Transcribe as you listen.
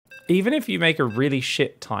even if you make a really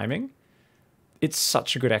shit timing, it's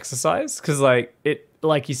such a good exercise because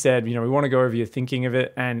like you said, you know, we want to go over your thinking of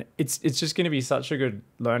it, and it's just going to be such a good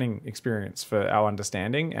learning experience for our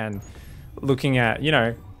understanding and looking at, you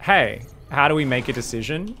know, hey, how do we make a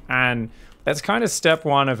decision? And that's kind of step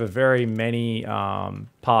one of a very many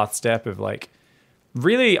path step of like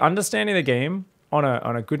really understanding the game on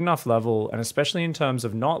a good enough level, and especially in terms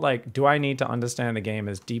of not like, do I need to understand the game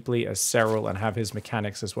as deeply as Cyril and have his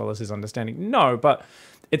mechanics as well as his understanding? No, but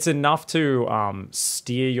it's enough to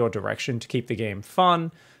steer your direction, to keep the game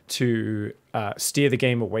fun, to steer the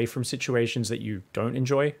game away from situations that you don't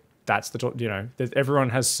enjoy. That's the, you know, everyone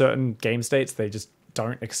has certain game states they just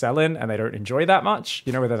don't excel in and they don't enjoy that much,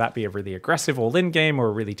 you know, whether that be a really aggressive all-in game or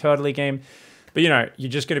a really turtley game. But, you know,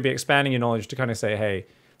 you're just going to be expanding your knowledge to kind of say, hey,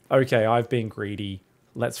 okay, I've been greedy.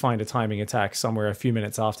 Let's find a timing attack somewhere a few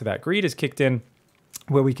minutes after that greed is kicked in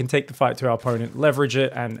where we can take the fight to our opponent, leverage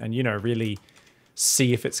it, and you know, really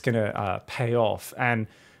see if it's going to pay off. And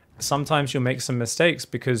sometimes you'll make some mistakes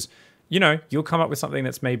because, you know, you'll come up with something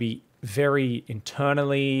that's maybe very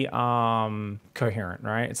internally coherent,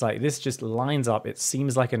 right? It's like, this just lines up. It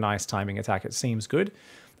seems like a nice timing attack. It seems good.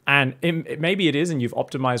 And maybe it is, and you've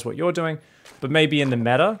optimized what you're doing, but maybe in the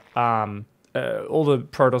meta, all the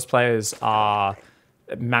PROTOSS players are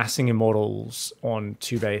massing immortals on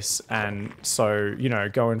 2 base, and so, you know,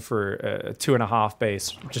 going for a 2.5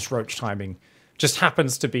 base, just roach timing, just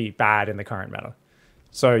happens to be bad in the current meta.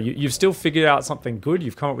 So you've still figured out something good.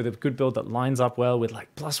 You've come up with a good build that lines up well with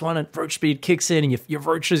like +1 and roach speed kicks in, and your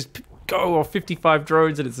roaches go off 55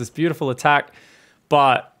 drones, and it's this beautiful attack.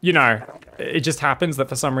 But, you know, it just happens that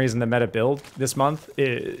for some reason the meta build this month,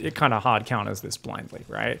 it kind of hard counters this blindly,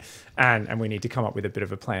 right? And we need to come up with a bit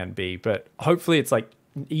of a plan B. But hopefully it's like,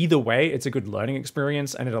 either way, it's a good learning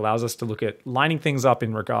experience, and it allows us to look at lining things up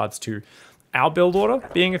in regards to our build order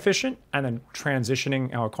being efficient, and then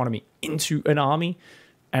transitioning our economy into an army,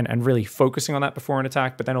 and really focusing on that before an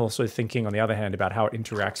attack, but then also thinking on the other hand about how it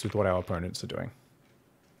interacts with what our opponents are doing.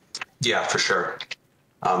 Yeah, for sure.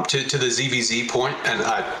 To the ZvZ point, and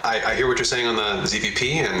I hear what you're saying on the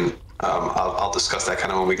ZvP, and I'll discuss that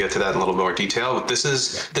kind of when we get to that in a little more detail. But this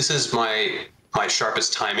is my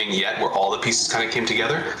sharpest timing yet, where all the pieces kind of came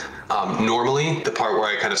together. Normally, the part where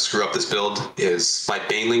I kind of screw up this build is my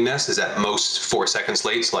Baneling nest is at most 4 seconds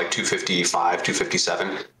late, so like 255,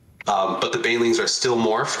 257. But the Banelings are still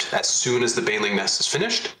morphed as soon as the Baneling nest is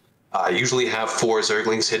finished. I usually have 4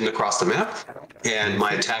 Zerglings hidden across the map, and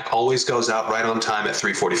my attack always goes out right on time at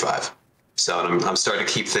 3:45. So I'm starting to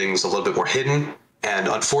keep things a little bit more hidden, and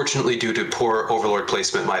unfortunately, due to poor Overlord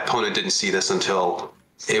placement, my opponent didn't see this until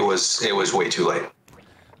it was way too late.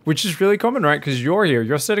 Which is really common, right? Because you're here,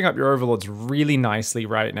 you're setting up your Overlords really nicely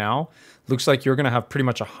right now. Looks like you're going to have pretty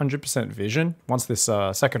much 100% vision once this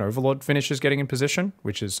second Overlord finishes getting in position,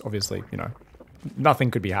 which is obviously, you know, nothing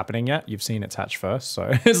could be happening yet. You've seen its hatch first, so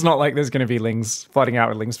it's not like there's going to be lings flooding out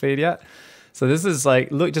with lings feed yet. So this is like,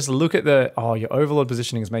 look at the, oh, your Overlord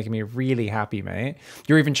positioning is making me really happy, mate.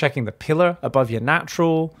 You're even checking the pillar above your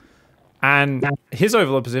natural, and his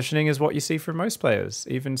Overlord positioning is what you see from most players,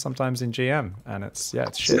 even sometimes in GM, and it's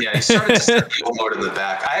shit. Yeah, he started to set the Overlord in the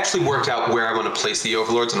back. I actually worked out where I want to place the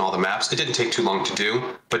Overlords on all the maps. It didn't take too long to do,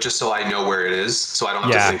 but just so I know where it is, so I don't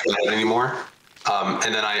have to think about it anymore.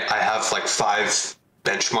 And then I have like 5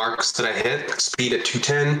 benchmarks that I hit: speed at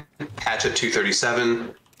 210, hatch at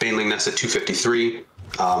 237, Baneling nest at 253,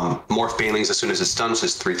 morph Banelings as soon as it's done, so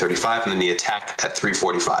it's 335, and then the attack at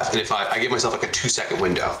 345. And if I give myself like a 2-second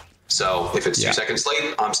window. So if it's 2 seconds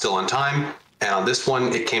late, I'm still on time. And on this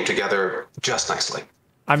one, it came together just nicely.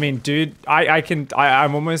 I mean, dude,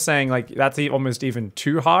 I'm almost saying like that's almost even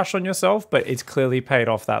too harsh on yourself, but it's clearly paid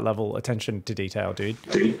off that level attention to detail, dude.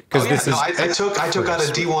 Because I took out a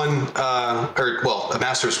D1 a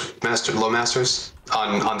master low masters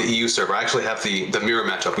on the EU server. I actually have the mirror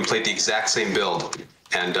matchup. We played the exact same build,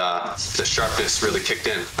 and the sharpness really kicked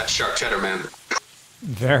in. That sharp cheddar, man.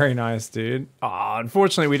 Very nice, dude.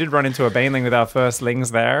 Unfortunately, we did run into a Baneling with our first lings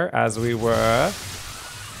there, as we were.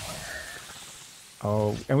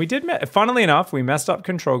 Oh, and we did, funnily enough, we messed up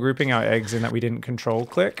control grouping our eggs in that we didn't control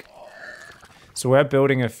click. So we're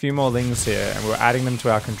building a few more lings here, and we're adding them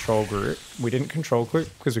to our control group. We didn't control click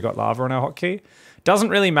because we got lava on our hotkey. Doesn't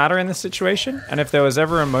really matter in this situation, and if there was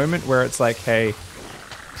ever a moment where it's like, hey,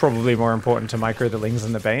 probably more important to micro the lings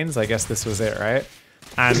and the banes, I guess this was it, right?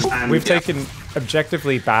 And we've taken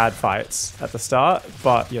objectively bad fights at the start,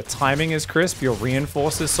 but your timing is crisp, your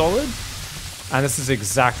reinforce is solid, and this is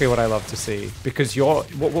exactly what I love to see, because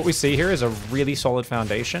what we see here is a really solid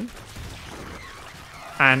foundation,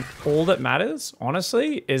 and all that matters,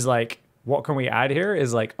 honestly, is like what can we add here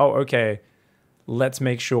is like, oh, okay, let's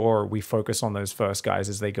make sure we focus on those first guys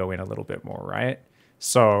as they go in a little bit more, right?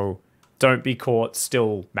 So don't be caught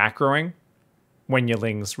still macroing when your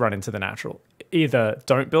lings run into the natural. Either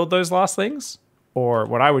don't build those last lings, or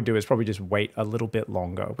what I would do is probably just wait a little bit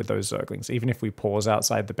longer with those Zerglings, even if we pause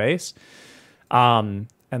outside the base.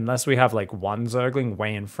 Unless we have like one Zergling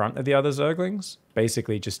way in front of the other Zerglings,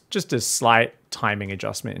 basically just a slight timing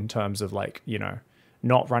adjustment in terms of like, you know,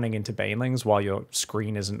 not running into banelings while your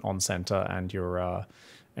screen isn't on center and you're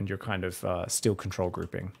kind of still control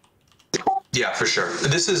grouping. Yeah, for sure.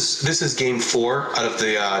 This is game 4 out of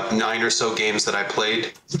the 9 or so games that I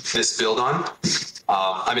played this build on.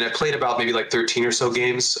 I mean, I played about maybe like 13 or so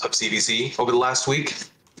games of ZvZ over the last week,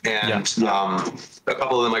 and a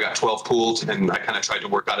couple of them I got 12 pooled, and I kind of tried to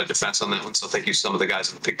work out a defense on that one. So thank you, some of the guys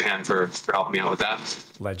in the Pig Pan, for helping me out with that.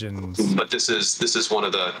 Legends. But this is one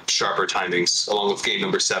of the sharper timings, along with game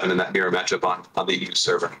number 7 in that mirror matchup on the EU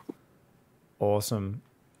server. Awesome.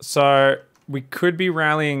 So we could be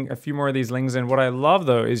rallying a few more of these lings in. What I love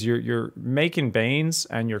though is you're making banes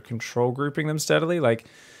and you're control grouping them steadily. Like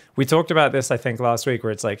we talked about this, I think last week,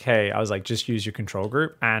 where it's like, hey, I was like, just use your control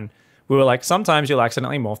group, and we were like, sometimes you'll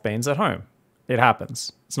accidentally morph banes at home. It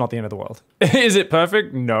happens. It's not the end of the world. Is it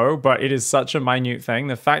perfect? No, but it is such a minute thing.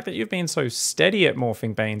 The fact that you've been so steady at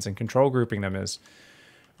morphing banes and control grouping them is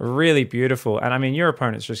really beautiful. And I mean, your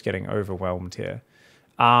opponent's just getting overwhelmed here.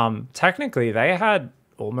 Technically, they had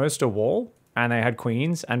almost a wall, and they had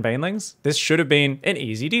queens and banelings. This should have been an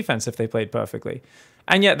easy defense if they played perfectly.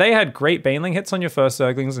 And yet they had great baneling hits on your first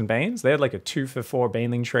Zerglings and banes. They had like a 2-for-4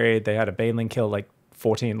 baneling trade. They had a baneling kill like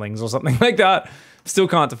 14 lings or something like that. Still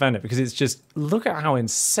can't defend it because it's just, look at how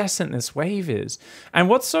incessant this wave is. And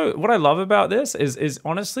what I love about this is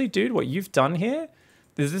honestly, dude, what you've done here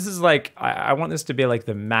is this is like, I want this to be like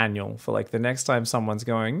the manual for like the next time someone's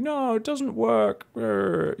going, no, it doesn't work,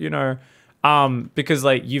 you know, because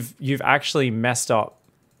like you've actually messed up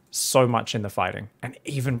so much in the fighting, and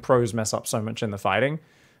even pros mess up so much in the fighting,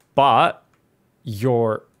 but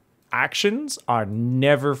your actions are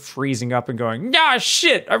never freezing up and going, nah,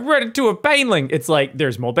 shit, I ran into a baneling. It's like,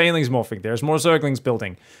 there's more banelings morphing, there's more Zerglings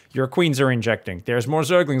building, your queens are injecting, there's more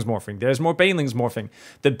Zerglings morphing, there's more banelings morphing.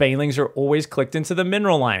 The banelings are always clicked into the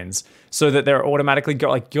mineral lines so that they're automatically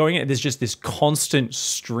going in. There's just this constant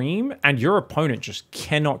stream, and your opponent just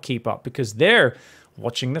cannot keep up because they're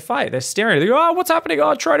watching the fight. They're staring. They go, oh, what's happening?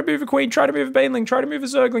 Oh, try to move a queen, try to move a baneling, try to move a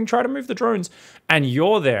Zergling, try to move the drones. And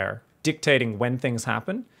you're there dictating when things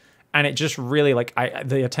happen. And it just really, like,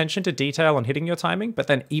 the attention to detail on hitting your timing, but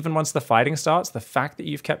then even once the fighting starts, the fact that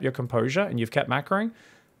you've kept your composure and you've kept macroing,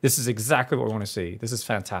 this is exactly what we want to see. This is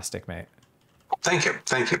fantastic, mate. Thank you.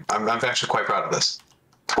 Thank you. I'm actually quite proud of this.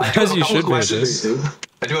 As you should be.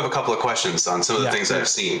 I do have a couple of questions on some of the things I've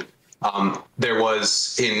seen. There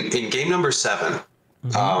was, in game number 7,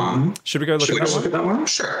 should we go look at that one?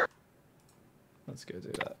 Sure. Let's go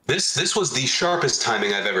do that. This was the sharpest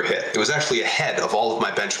timing I've ever hit. It was actually ahead of all of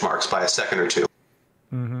my benchmarks by a second or two.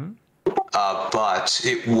 But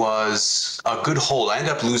it was a good hold. I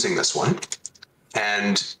ended up losing this one.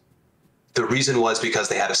 And the reason was because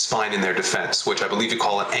they had a spine in their defense, which I believe you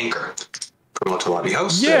call an anchor. Promote to lobby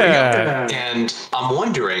host. Yeah. And I'm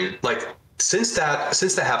wondering, like, since that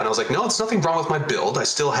happened, I was like, no, it's nothing wrong with my build. I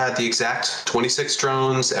still had the exact 26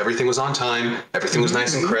 drones. Everything was on time. Everything was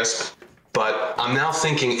nice and crisp. But I'm now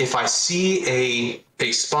thinking, if I see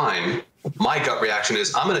a spine, my gut reaction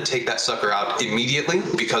is I'm going to take that sucker out immediately,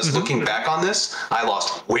 because looking back on this, I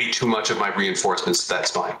lost way too much of my reinforcements to that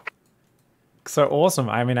spine. So awesome.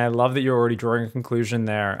 I mean, I love that you're already drawing a conclusion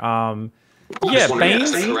there. Yeah,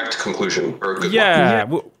 Bane's the correct conclusion, or a good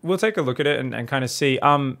one. We'll take a look at it and kind of see.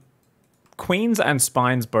 Queens and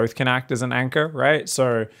spines both can act as an anchor, right?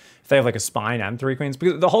 So if they have like a spine and 3 queens,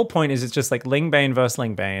 because the whole point is it's just like ling-bane versus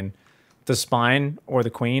ling-bane. The spine or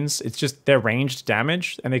the queens, it's just they're ranged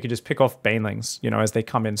damage, and they could just pick off banelings, you know, as they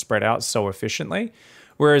come in spread out so efficiently.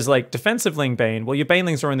 Whereas like defensive ling-bane, well, your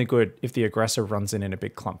banelings are only good if the aggressor runs in a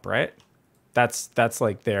big clump, right? That's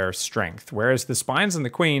like their strength. Whereas the spines and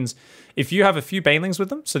the queens, if you have a few banelings with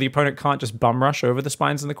them, so the opponent can't just bum rush over the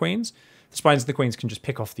spines and the queens and the queens can just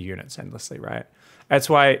pick off the units endlessly, right? That's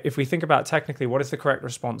why if we think about technically what is the correct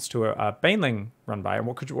response to a baneling run by, and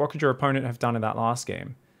what could your opponent have done in that last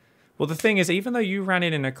game? Well, the thing is, even though you ran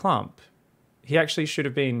it in a clump, he actually should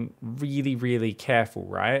have been really, really careful,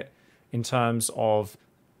 right? In terms of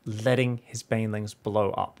letting his banelings blow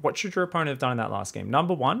up. What should your opponent have done in that last game?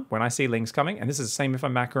 Number one, when I see lings coming, and this is the same if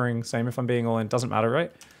I'm macroing, same if I'm being all in, doesn't matter,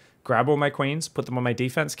 right? Grab all my queens, put them on my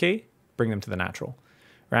defense key, bring them to the natural,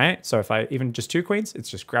 right? So if I even just 2 queens, it's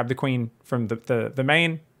just grab the queen from the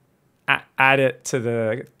main add it to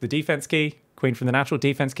the defense key, queen from the natural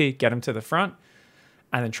defense key, get them to the front,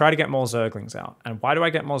 and then try to get more Zerglings out. And why do I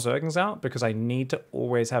get more Zerglings out? Because I need to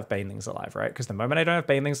always have Banelings alive, right? Because the moment I don't have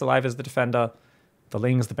Banelings alive as the defender, the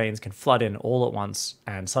Lings, the Banes can flood in all at once,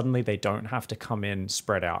 and suddenly they don't have to come in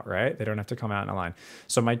spread out, right? They don't have to come out in a line.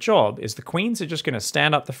 So my job is the Queens are just going to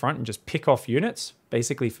stand up the front and just pick off units,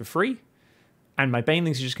 basically for free. And my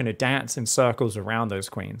Banelings are just going to dance in circles around those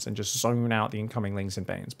Queens and just zone out the incoming Lings and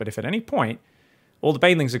Banes. But if at any point all the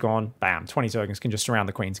Banelings are gone, bam, 20 Zerglings can just surround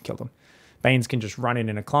the Queens and kill them. Banes can just run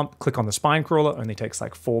in a clump, click on the spine crawler. Only takes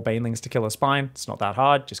like 4 Banelings to kill a spine. It's not that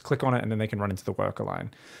hard. Just click on it and then they can run into the worker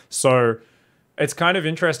line. So it's kind of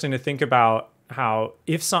interesting to think about how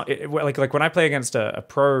if some like when I play against a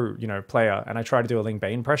pro player and I try to do a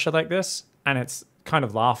ling-bane pressure like this, and it's kind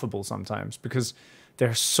of laughable sometimes because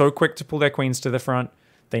they're so quick to pull their Queens to the front.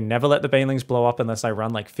 They never let the Banelings blow up unless I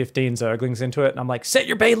run like 15 Zerglings into it. And I'm like, set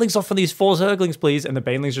your Banelings off on these 4 Zerglings, please. And the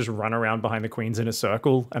Banelings just run around behind the Queens in a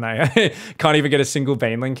circle. And I can't even get a single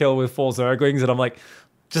Baneling kill with 4 Zerglings. And I'm like,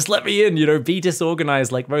 just let me in, be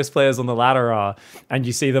disorganized like most players on the ladder are. And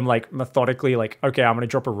you see them like methodically like, okay, I'm going to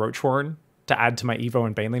drop a roach horn to add to my Evo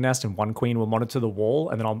and Baneling nest, and 1 Queen will monitor the wall.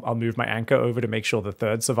 And then I'll move my anchor over to make sure the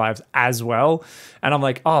 3rd survives as well. And I'm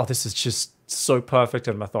like, oh, this is just so perfect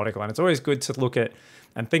and methodical. And it's always good to look at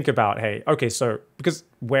and think about, hey, okay, so because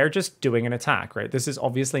we're just doing an attack, right? This is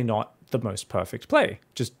obviously not the most perfect play,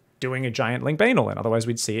 just doing a giant ling-bane all in. Otherwise,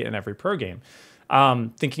 we'd see it in every pro game.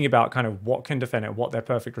 Thinking about kind of what can defend it, what their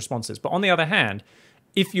perfect response is. But on the other hand,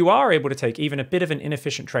 if you are able to take even a bit of an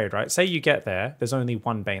inefficient trade, right? Say you get there's only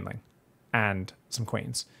 1 Baneling and some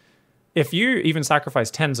Queens. If you even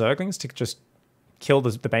sacrifice 10 Zerglings to just kill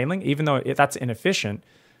the Baneling, even though that's inefficient,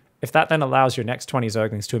 if that then allows your next 20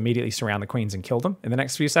 Zerglings to immediately surround the Queens and kill them in the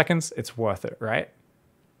next few seconds, it's worth it, right?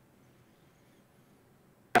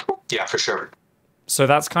 Yeah, for sure. So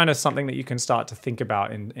that's kind of something that you can start to think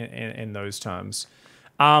about in those terms.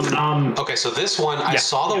 Okay, so this one, I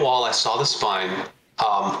saw the wall, I saw the spine.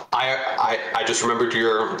 I just remembered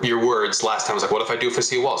your words last time. I was like, what if I do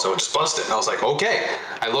foresee a wall? So I just busted. And I was like, okay.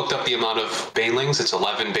 I looked up the amount of Banelings. It's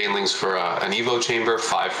 11 Banelings for an Evo chamber,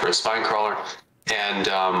 5 for a spine crawler. And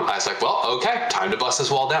I was like, well, okay, time to bust this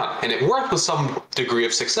wall down. And it worked with some degree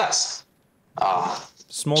of success.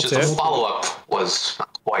 Small just tip. the follow-up was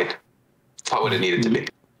not quite what it needed to be.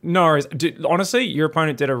 No worries. Honestly, your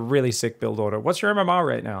opponent did a really sick build order. What's your MMR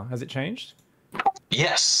right now? Has it changed?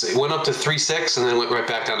 Yes, it went up to 3-6 and then went right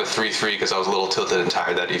back down to 3-3 because I was a little tilted and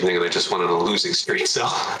tired that evening and I just went on a losing streak. So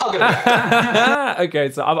I'll get it back.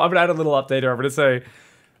 Okay, so I'm going to add a little update here. I'm going to say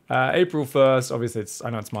April 1st. Obviously, I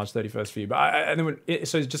know it's March 31st for you, but and then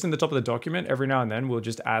so just in the top of the document, every now and then we'll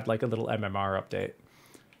just add like a little MMR update.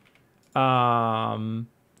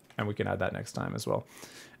 And we can add that next time as well.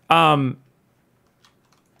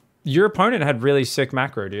 Your opponent had really sick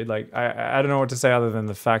macro, dude. Like, I don't know what to say other than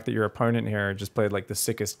the fact that your opponent here just played like the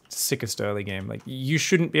sickest early game. Like, you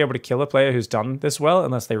shouldn't be able to kill a player who's done this well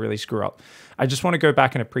unless they really screw up. I just want to go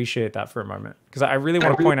back and appreciate that for a moment because I really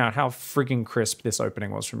want to point out how freaking crisp this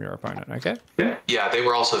opening was from your opponent, okay? Yeah, they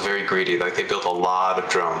were also very greedy. Like, they built a lot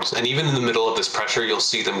of drones. And even in the middle of this pressure, you'll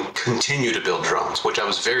see them continue to build drones, which I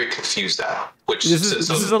was very confused at. Which this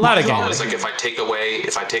is a lot of games. It's like if I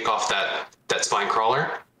take off that spine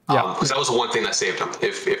crawler, because that was the one thing that saved him.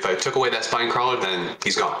 If I took away that spine crawler, then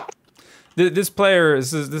he's gone. This player,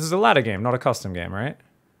 this is a ladder game, not a custom game, right?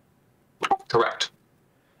 Correct.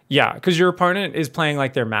 Yeah, because your opponent is playing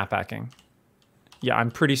like they're map hacking. Yeah,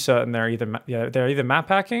 I'm pretty certain they're either map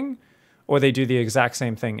hacking or they do the exact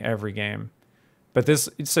same thing every game. But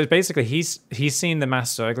so basically he's seen the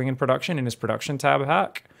mass Zergling in production in his production tab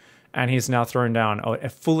hack, and he's now thrown down a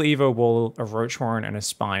full Evo wall, a roach horn, and a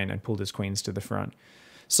spine, and pulled his Queens to the front.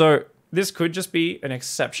 So this could just be an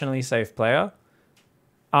exceptionally safe player.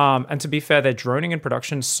 And to be fair, their droning in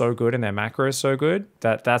production is so good and their macro is so good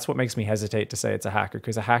that's what makes me hesitate to say it's a hacker,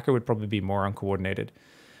 because a hacker would probably be more uncoordinated.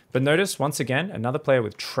 But notice, once again, another player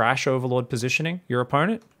with trash overlord positioning. Your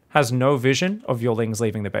opponent has no vision of your Lings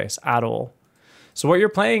leaving the base at all. So what you're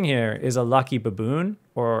playing here is a lucky baboon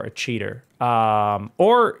or a cheater.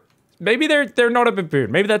 Or maybe they're not a baboon.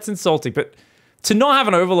 Maybe that's insulting, but to not have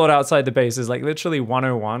an overlord outside the base is like literally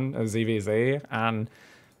 101 of ZvZ, and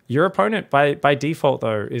your opponent by default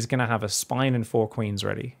though is going to have a spine and 4 Queens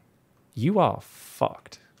ready. You are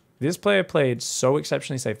fucked. This player played so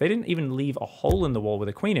exceptionally safe. They didn't even leave a hole in the wall with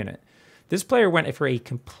a Queen in it. This player went for a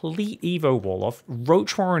complete Evo wall off,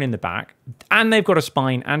 roach horn in the back, and they've got a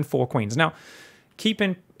spine and 4 Queens. Now, keep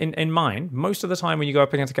in mind, most of the time when you go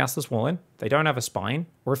up against a Gastless Wallin, they don't have a spine,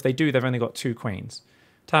 or if they do, they've only got 2 Queens.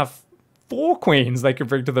 To have 4 queens they could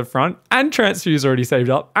bring to the front, and transfuse already saved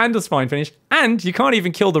up, and a spine finish, and you can't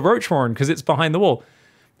even kill the roach horn because it's behind the wall.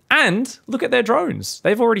 And look at their drones.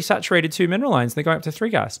 They've already saturated 2 mineral lines. They're going up to 3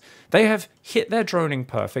 gas. They have hit their droning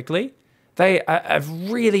perfectly. They have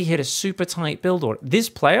really hit a super tight build order. This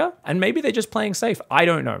player, and maybe they're just playing safe. I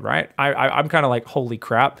don't know, right? I'm kind of like, holy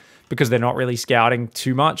crap, because they're not really scouting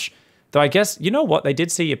too much. Though I guess, you know what? They did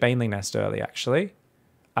see a baneling nest early, actually.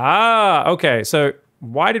 Ah, okay. So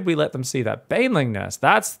why did we let them see that baneling nest?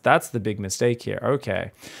 That's the big mistake here.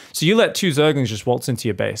 Okay. So you let 2 Zerglings just waltz into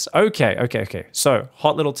your base. Okay. So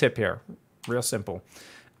hot little tip here. Real simple.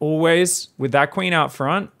 Always, with that queen out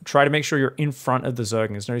front, try to make sure you're in front of the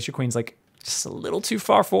Zerglings. Notice your queen's like just a little too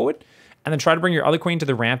far forward. And then try to bring your other queen to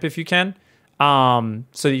the ramp if you can.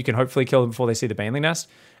 So that you can hopefully kill them before they see the baneling nest.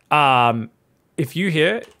 If you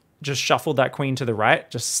here just shuffled that queen to the right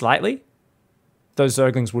just slightly, those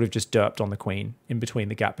Zerglings would have just derped on the queen in between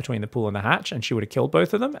the gap between the pool and the hatch, and she would have killed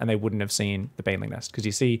both of them, and they wouldn't have seen the baneling nest. Because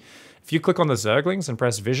you see, if you click on the Zerglings and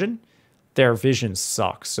press vision, their vision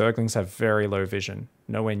sucks. Zerglings have very low vision,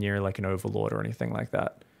 nowhere near like an overlord or anything like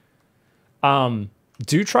that.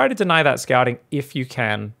 Do try to deny that scouting if you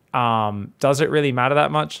can. Does it really matter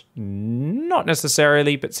that much? Not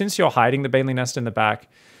necessarily, but since you're hiding the baneling nest in the back,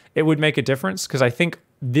 it would make a difference, because I think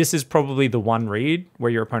this is probably the one read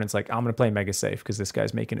where your opponent's like, I'm going to play mega safe because this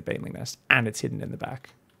guy's making a baneling nest and it's hidden in the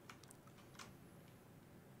back.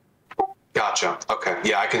 Gotcha. Okay.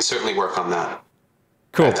 Yeah, I can certainly work on that.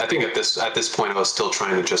 Cool. I think at this point I was still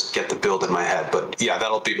trying to just get the build in my head, but yeah,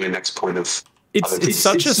 that'll be my next point of. It's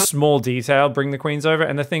such a small detail. Bring the queens over,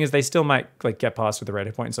 and the thing is, they still might like get past with the red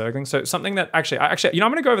hit point Zergling. So something that actually, you know,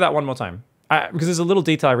 I'm going to go over that one more time because there's a little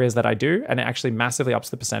detail I realize that I do, and it actually massively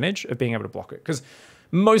ups the percentage of being able to block it. Because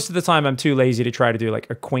most of the time I'm too lazy to try to do like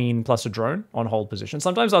a queen plus a drone on hold position.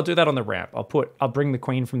 Sometimes I'll do that on the ramp. I'll bring the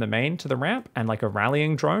queen from the main to the ramp, and like a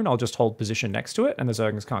rallying drone, I'll just hold position next to it, and the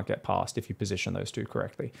Zerglings can't get past if you position those two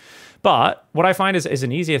correctly. But what I find is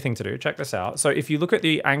an easier thing to do. Check this out. So if you look at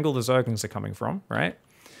the angle the Zerglings are coming from, right?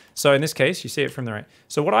 So in this case, you see it from the right.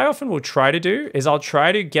 So what I often will try to do is I'll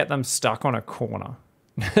try to get them stuck on a corner.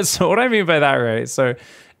 So what I mean by that, right? So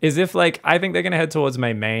is if like, I think they're going to head towards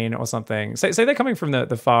my main or something. Say they're coming from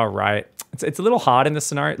the far right. It's a little hard in this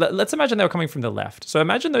scenario. Let's imagine they were coming from the left. So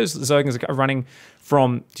imagine those Zerglings are running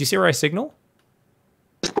from, do you see where I signal?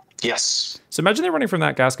 Yes. So imagine they're running from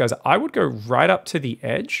that gas, guys. I would go right up to the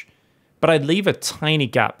edge, but I'd leave a tiny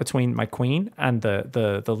gap between my queen and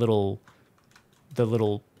the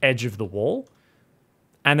little edge of the wall.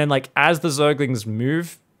 And then like, as the Zerglings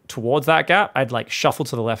move towards that gap, I'd like shuffle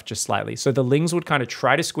to the left just slightly. So the lings would kind of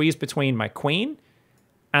try to squeeze between my queen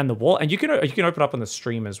and the wall. And you can open up on the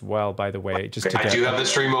stream as well, by the way. Just to I do have the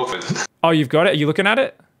stream open. Oh, you've got it? Are you looking at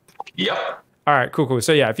it? Yep. All right, cool.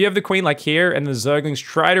 So yeah, if you have the queen like here and the Zerglings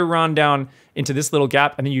try to run down into this little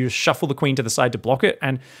gap and then you just shuffle the queen to the side to block it,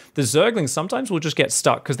 and the Zerglings sometimes will just get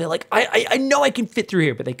stuck because they're like, I know I can fit through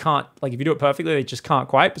here, but they can't. Like if you do it perfectly, they just can't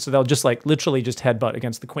quite. So they'll just like literally just headbutt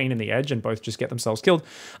against the queen and the edge and both just get themselves killed.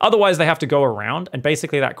 Otherwise, they have to go around, and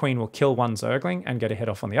basically that queen will kill one Zergling and get a hit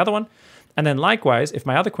off on the other one. And then likewise, if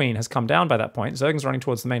my other queen has come down by that point, Zergling's running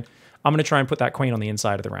towards the main, I'm going to try and put that queen on the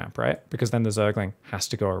inside of the ramp, right? Because then the Zergling has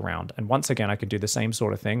to go around. And once again, I could do the same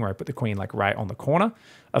sort of thing where I put the queen like right on the corner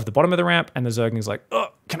of the bottom of the ramp, and the Zergling's like, oh,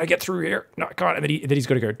 can I get through here? No, I can't. And then he's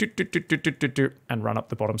got to go do, and run up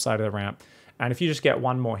the bottom side of the ramp. And if you just get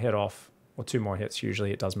one more hit off, or 2 more hits,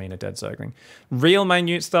 usually it does mean a dead Zergling. Real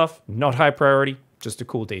minute stuff, not high priority, just a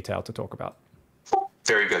cool detail to talk about.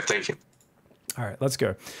 Very good, thank you. All right, let's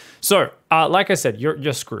go. So, like I said,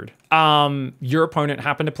 you're screwed. Your opponent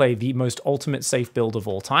happened to play the most ultimate safe build of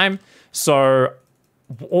all time. So,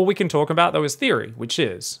 all we can talk about, though, is theory, which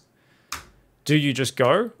is, do you just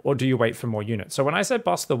go or do you wait for more units? So, when I said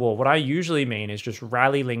bust the wall, what I usually mean is just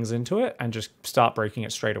rally lings into it and just start breaking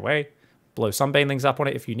it straight away. Blow some banelings up on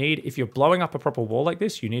it if you need. If you're blowing up a proper wall like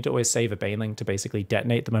this, you need to always save a baneling to basically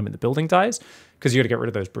detonate the moment the building dies, because you got to get rid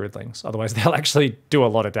of those broodlings. Otherwise, they'll actually do a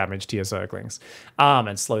lot of damage to your Zerglings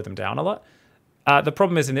and slow them down a lot. The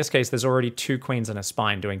problem is, in this case, there's already 2 queens and a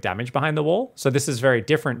spine doing damage behind the wall. So this is very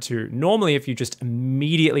different to normally if you just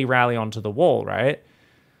immediately rally onto the wall, right?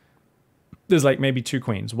 There's like maybe 2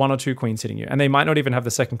 queens, 1 or 2 queens hitting you, and they might not even have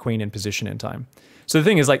the second queen in position in time. So the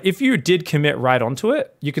thing is, like, if you did commit right onto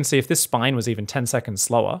it, you can see if this spine was even 10 seconds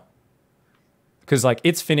slower, because like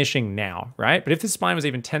it's finishing now, right? But if this spine was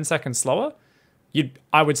even 10 seconds slower,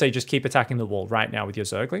 I would say just keep attacking the wall right now with your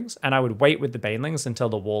Zerglings, and I would wait with the Banelings until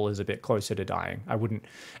the wall is a bit closer to dying. I wouldn't,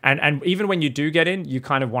 and even when you do get in, you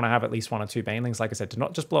kind of want to have at least 1 or 2 Banelings, like I said, to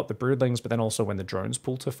not just blow up the Broodlings, but then also when the drones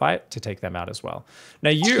pull to fight, to take them out as well. Now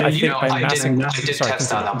I did test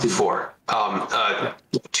that out before.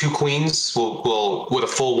 2 queens will with a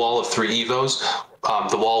full wall of 3 evos.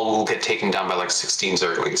 The wall will get taken down by like 16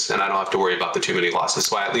 Zerglings, and I don't have to worry about the too many losses.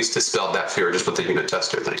 So I at least dispelled that fear just with the unit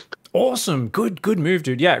tester thing. Awesome, good move,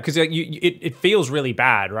 dude. Yeah, because it feels really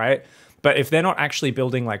bad, right? But if they're not actually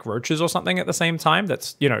building like roaches or something at the same time,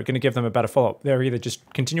 that's going to give them a better follow-up. They're either just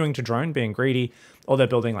continuing to drone, being greedy, or they're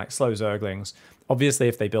building like slow Zerglings. Obviously,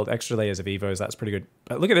 if they build extra layers of evos, that's pretty good.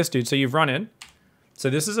 But look at this, dude. So you've run in. So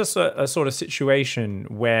this is a sort of situation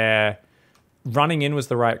where running in was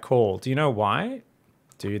the right call. Do you know why?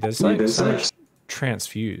 Dude, there's like so much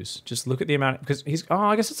transfuse. Just look at the amount, because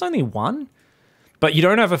I guess it's only 1. But you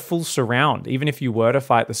don't have a full surround, even if you were to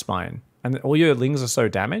fight the spine. And all your lings are so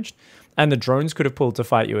damaged. And the drones could have pulled to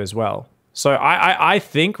fight you as well. So I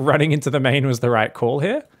think running into the main was the right call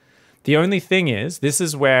here. The only thing is, this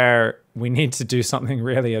is where we need to do something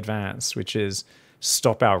really advanced, which is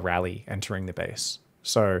stop our rally entering the base.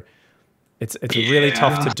 So it's really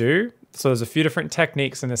tough to do. So there's a few different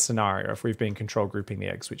techniques in this scenario if we've been control grouping the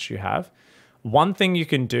eggs, which you have. One thing you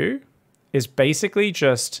can do is basically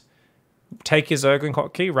just take your Zergling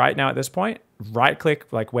hotkey right now at this point, right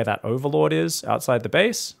click like where that overlord is outside the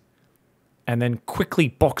base, and then quickly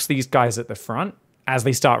box these guys at the front as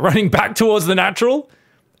they start running back towards the natural,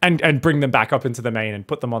 and bring them back up into the main and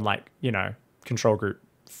put them on like, control group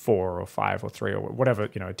 4 or 5 or 3 or whatever,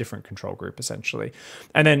 a different control group essentially.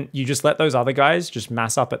 And then you just let those other guys just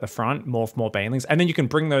mass up at the front, morph more Banelings, and then you can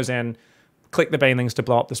bring those in, click the Banelings to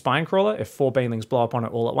blow up the spine crawler. If 4 Banelings blow up on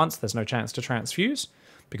it all at once, there's no chance to transfuse,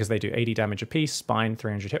 because they do 80 damage apiece, spine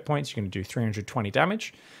 300 hit points, you're going to do 320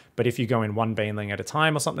 damage. But if you go in 1 Baneling at a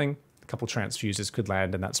time or something, a couple transfuses could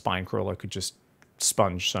land and that spine crawler could just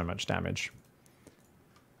sponge so much damage.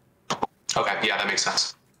 Okay, yeah, that makes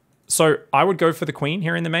sense. So I would go for the queen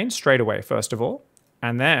here in the main straight away, first of all.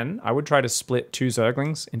 And then I would try to split 2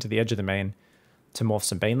 Zerglings into the edge of the main to morph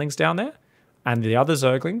some Banelings down there. And the other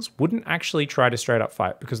Zerglings wouldn't actually try to straight up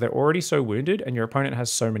fight because they're already so wounded and your opponent has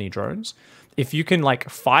so many drones. If you can like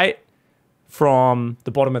fight from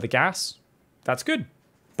the bottom of the gas, that's good.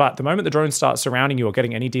 But the moment the drones start surrounding you or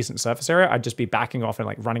getting any decent surface area, I'd just be backing off and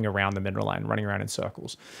like running around the mineral line, running around in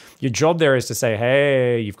circles. Your job there is to say,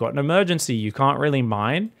 hey, you've got an emergency. You can't really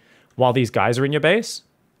mine while these guys are in your base.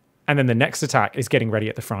 And then the next attack is getting ready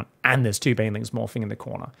at the front and there's 2 Banelings morphing in the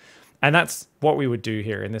corner. And that's what we would do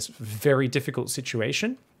here in this very difficult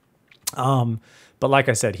situation. But like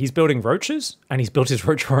I said, he's building roaches and he's built his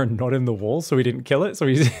roach warren not in the wall, so he didn't kill it. So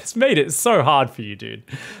he's made it so hard for you, dude.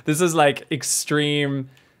 This is like extreme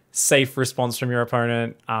safe response from your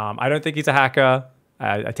opponent. I don't think he's a hacker.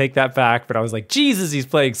 I take that back, but I was like, Jesus, he's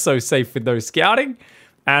playing so safe with those scouting,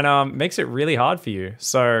 and makes it really hard for you.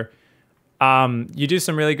 So you do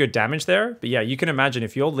some really good damage there. But yeah, you can imagine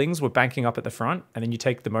if your lings were banking up at the front and then you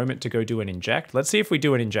take the moment to go do an inject. Let's see if we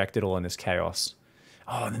do an inject at all in this chaos.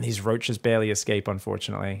 Oh, and then these roaches barely escape,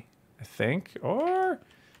 unfortunately, I think. Or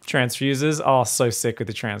transfuses. Oh, so sick with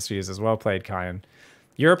the transfuses. Well played, Kyan.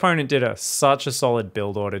 Your opponent did such a solid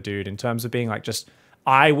build order, dude, in terms of being like, just,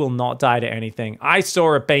 I will not die to anything. I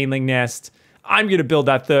saw a Baneling nest. I'm going to build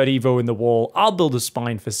that 3rd Evo in the wall. I'll build a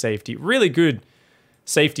spine for safety. Really good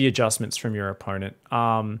safety adjustments from your opponent.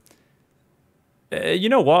 You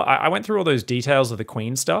know what? I went through all those details of the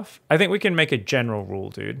queen stuff. I think we can make a general rule,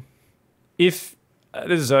 dude. If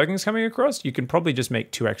there's Zerglings coming across, you can probably just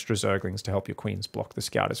make 2 extra Zerglings to help your queens block the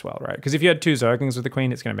scout as well, right? Because if you had 2 Zerglings with the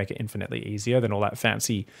queen, it's going to make it infinitely easier than all that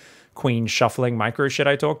fancy queen shuffling micro shit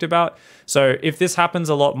I talked about. So if this happens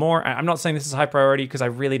a lot more, I'm not saying this is high priority because I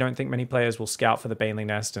really don't think many players will scout for the Baneling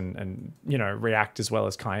nest and react as well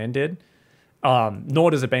as Kyan did.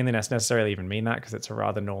 Nor does a Baneling nest necessarily even mean that because it's a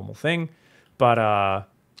rather normal thing. But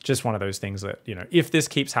just one of those things that, if this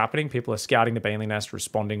keeps happening, people are scouting the Baneling nest,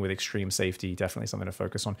 responding with extreme safety, definitely something to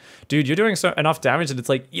focus on. Dude, you're doing enough damage that it's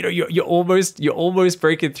like, you're almost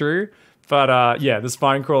breaking through. But yeah, the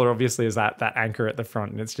spine crawler obviously is that anchor at the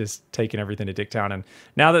front, and it's just taking everything to dick down. And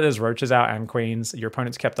now that there's roaches out and queens, your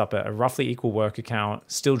opponent's kept up a roughly equal worker count,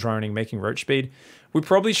 still droning, making roach speed. We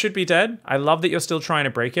probably should be dead. I love that you're still trying to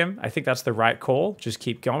break him. I think that's the right call. Just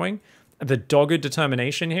keep going. The dogged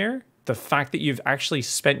determination here, the fact that you've actually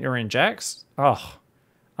spent your injects, oh,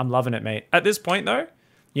 I'm loving it, mate. At this point, though,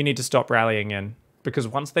 you need to stop rallying in. Because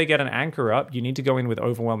once they get an anchor up, you need to go in with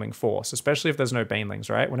overwhelming force, especially if there's no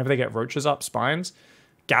banelings, right? Whenever they get roaches up, spines,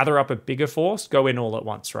 gather up a bigger force, go in all at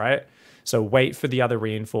once, right? So wait for the other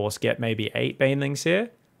reinforce, get maybe 8 banelings here,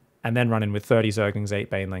 and then run in with 30 Zerglings, 8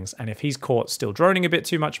 banelings. And if he's caught still droning a bit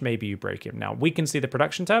too much, maybe you break him. Now, we can see the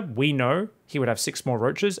production tab. We know he would have 6 more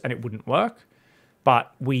roaches and it wouldn't work.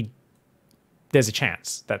 But there's a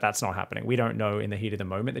chance that that's not happening. We don't know in the heat of the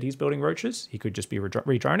moment that he's building roaches. He could just be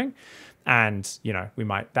redroning. And, you know,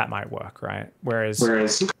 that might work, right? Whereas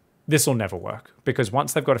this will never work. Because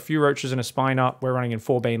once they've got a few roaches and a spine up, we're running in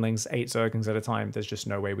 4 banelings, 8 Zerglings at a time. There's just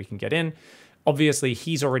no way we can get in. Obviously,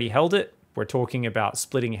 he's already held it. We're talking about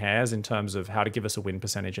splitting hairs in terms of how to give us a win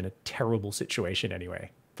percentage in a terrible situation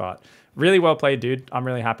anyway. But really well played, dude. I'm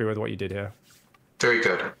really happy with what you did here. Very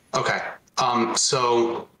good. Okay.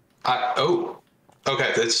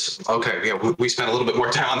 Okay, that's okay. Yeah, we spent a little bit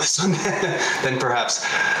more time on this one than perhaps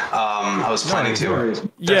I was planning to.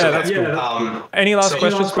 That's cool. Any last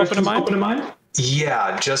questions popping to mind?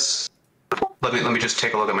 Yeah, just let me just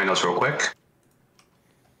take a look at my notes real quick.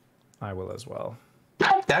 I will as well.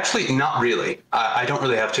 Actually, not really. I don't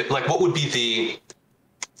really have to. Like, what would be the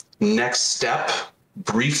next step?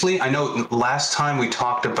 Briefly, I know last time we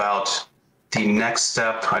talked about the next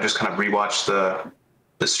step. I just kind of rewatched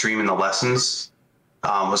the stream and the lessons.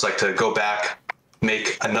 Was like to go back,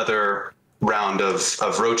 make another round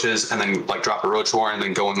of roaches, and then like drop a roach war, and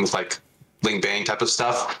then go in with like ling-bane type of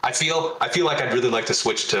stuff. I feel like I'd really like to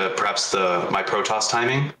switch to perhaps my PROTOSS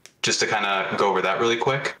timing, just to kind of go over that really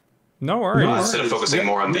quick. No worries. Instead of focusing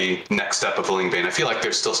more on the next step of the ling-bane, I feel like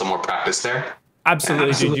there's still some more practice there.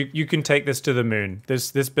 Absolutely, dude. You can take this to the moon.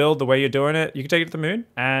 This build, the way you're doing it, you can take it to the moon.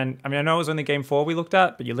 And I mean, I know it was only game 4 we looked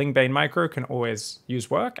at, but your ling-bane micro can always use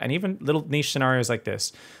work. And even little niche scenarios like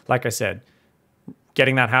this, like I said,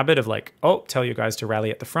 getting that habit of like, tell your guys to rally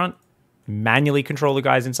at the front, manually control the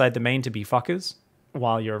guys inside the main to be fuckers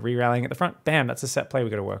while you're re-rallying at the front. Bam, that's a set play we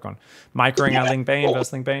got to work on. Microing our ling-bane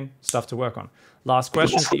versus ling-bane, stuff to work on. Last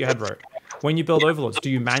questions that you had wrote. When you build overlords, do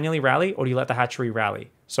you manually rally or do you let the hatchery rally?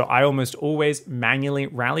 So I almost always manually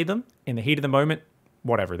rally them in the heat of the moment,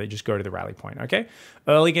 whatever, they just go to the rally point, okay?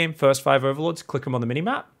 Early game, first 5 overlords, click them on the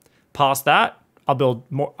minimap. Past that, I'll build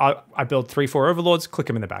more. I build 3-4 overlords, click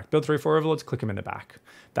them in the back. Build 3-4 overlords, click them in the back.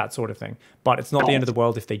 That sort of thing. But it's not the end of the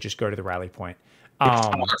world if they just go to the rally point.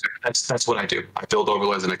 That's what I do. I build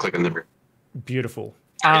overlords and I click in the rear. Beautiful.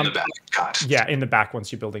 In the back. God. Yeah, in the back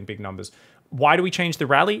once you're building big numbers. Why do we change the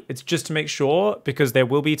rally? It's just to make sure, because there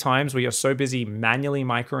will be times where you're so busy manually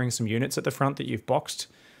microing some units at the front that you've boxed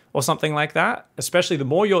or something like that. Especially the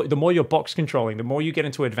more you're box controlling, the more you get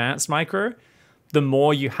into advanced micro, the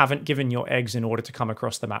more you haven't given your eggs in order to come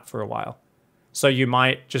across the map for a while. So you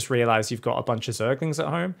might just realize you've got a bunch of Zerglings at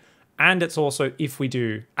home. And it's also, if we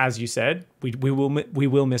do, as you said, we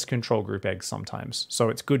will miss control group eggs sometimes. So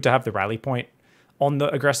it's good to have the rally point on the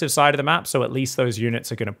aggressive side of the map, so at least those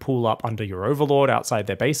units are going to pull up under your overlord outside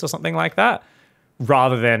their base or something like that,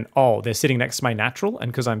 rather than, they're sitting next to my natural,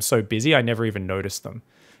 and because I'm so busy, I never even noticed them.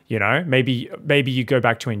 You know, maybe you go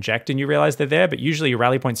back to inject and you realize they're there, but usually your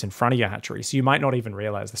rally point's in front of your hatchery, so you might not even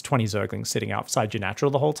realize there's 20 Zerglings sitting outside your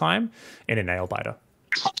natural the whole time in a nail biter.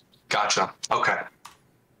 Gotcha. Okay.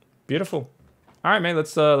 Beautiful. All right, man,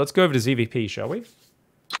 let's go over to ZvP, shall we?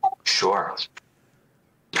 Sure.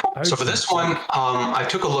 So for this one, I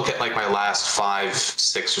took a look at like my last 5,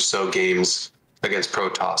 6 or so games against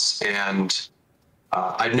PROTOSS, and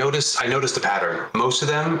I noticed a pattern. Most of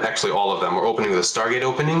them, actually all of them, were opening with a Stargate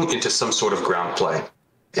opening into some sort of ground play.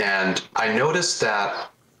 And I noticed that,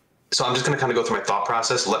 so I'm just going to kind of go through my thought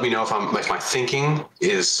process. Let me know if my thinking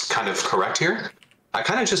is kind of correct here. I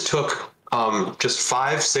kind of just took just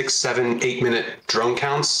 5, 6, 7, 8 minute drone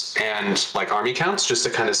counts and like army counts just to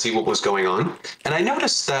kind of see what was going on. And I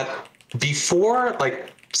noticed that before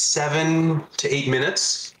like 7 to 8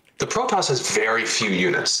 minutes, the PROTOSS has very few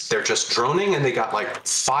units. They're just droning, and they got like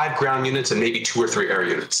 5 ground units and maybe 2 or 3 air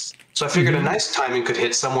units. So I figured a nice timing could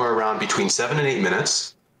hit somewhere around between 7 and 8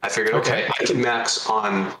 minutes. I figured, okay, I can max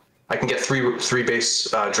on, I can get 3 base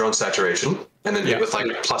drone saturation, and then hit with like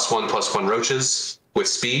 +1/+1 roaches with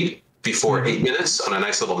speed before 8 minutes on a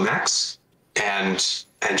nice little max, and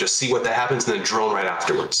just see what that happens, and then drone right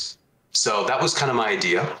afterwards. So that was kind of my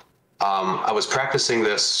idea. I was practicing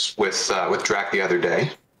this with Drac the other day,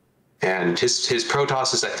 and his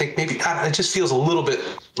PROTOSS is, I think, maybe it just feels a little bit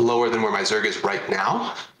lower than where my Zerg is right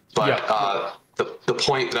now. But the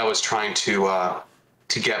point that I was trying to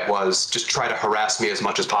get was just try to harass me as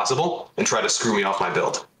much as possible and try to screw me off my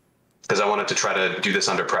build, because I wanted to try to do this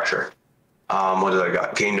under pressure. What did I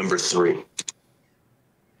got? Game number 3.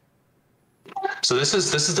 So this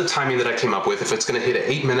is the timing that I came up with. If it's going to hit at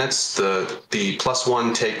 8 minutes, the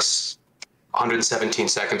 +1 takes 117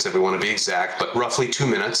 seconds if we want to be exact, but roughly 2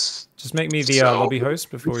 minutes. Just make me the lobby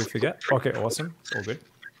host before we forget. Okay, awesome. All good.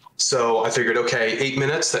 So I figured, okay, 8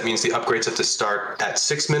 minutes. That means the upgrades have to start at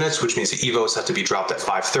 6 minutes, which means the evos have to be dropped at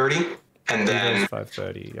 5:30, and then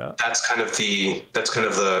 5:30. Yeah. That's kind of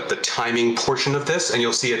the timing portion of this, and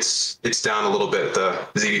you'll see it's down a little bit, the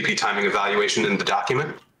ZvP timing evaluation in the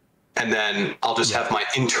document, and then I'll just have my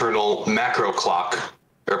internal macro clock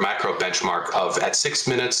or macro benchmark of at 6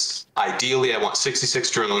 minutes. Ideally, I want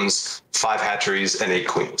 66 drones, 5 hatcheries, and 8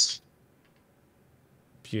 queens.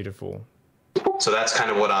 Beautiful. So that's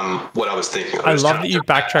kind of what I was thinking. I love that you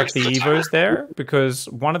backtrack the evos there, because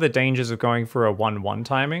one of the dangers of going for a 1-1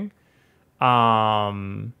 timing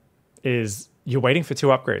is you're waiting for 2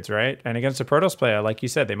 upgrades, right? And against a PROTOSS player, like you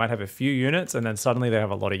said, they might have a few units and then suddenly they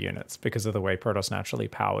have a lot of units because of the way PROTOSS naturally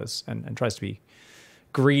powers and tries to be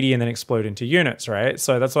greedy and then explode into units, right?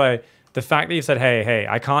 So that's why the fact that you said, hey,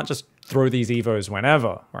 I can't just throw these evos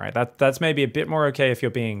whenever, right? That's maybe a bit more okay if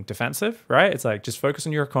you're being defensive, right? It's like, just focus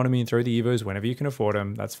on your economy and throw the evos whenever you can afford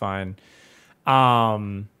them. That's fine.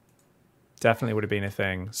 Definitely would have been a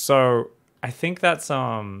thing. So I think that's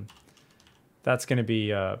going to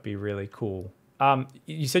be really cool.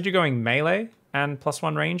 You said you're going melee and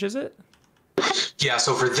 +1 range, is it? Yeah,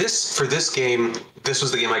 so for this game, this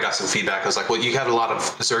was the game I got some feedback. I was like, well, you got a lot of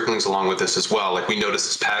Zerglings along with this as well. Like, we noticed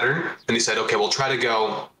this pattern, and he said, okay, we'll try to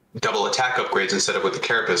go double attack upgrades instead of with the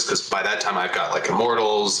Carapace, because by that time I've got like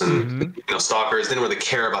Immortals and Stalkers. They didn't really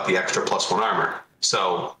care about the extra +1 armor.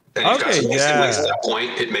 So and you've got some Zerglings at that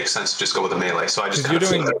point. It makes sense to just go with a melee. So I just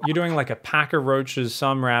you're doing like a pack of Roaches,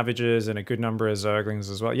 some Ravagers, and a good number of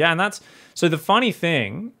Zerglings as well. Yeah, and that's so the funny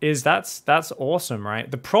thing is that's awesome,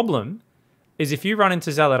 right? The problem is if you run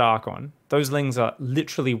into Zealot Archon, those Lings are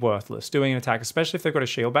literally worthless doing an attack, especially if they've got a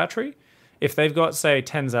shield battery. If they've got, say,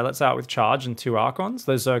 10 Zealots out with charge and 2 Archons,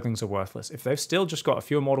 those Zerglings are worthless. If they've still just got a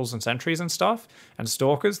few Immortals and Sentries and stuff, and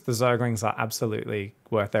Stalkers, the Zerglings are absolutely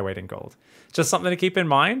worth their weight in gold. Just something to keep in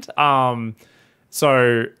mind.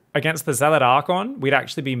 So against the Zealot Archon, we'd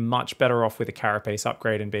actually be much better off with a Carapace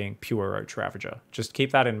upgrade and being pure Roach Ravager. Just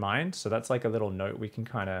keep that in mind. So that's like a little note we can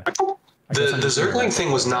kind of... The Zergling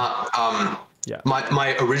thing was not...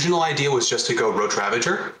 My original idea was just to go Roach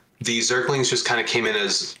Ravager. The Zerglings just kind of came in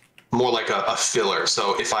as more like a filler.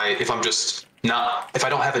 So if I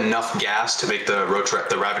don't have enough gas to make the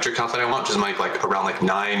Ravager count that I want, which is like around like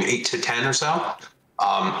 9, 8 to 10 or so,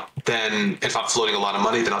 then if I'm floating a lot of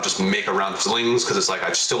money, then I'll just make a round of Lings, because it's like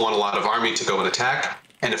I still want a lot of army to go and attack.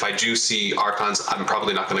 And if I do see Archons, I'm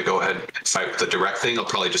probably not going to go ahead and fight with the direct thing. I'll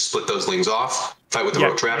probably just split those Lings off, fight with the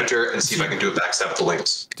Roach Ravager, and see if I can do a backstab with the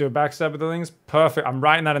Lings. Do a backstab with the Lings? Perfect. I'm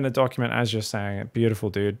writing that in the document as you're saying it. Beautiful,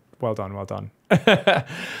 dude. Well done, well done. All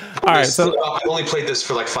right, so I've only played this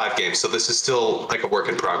for like 5 games, so this is still like a work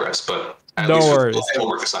in progress, but at no least worries. For the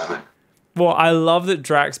homework assignment. Well, I love that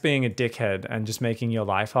Drax being a dickhead and just making your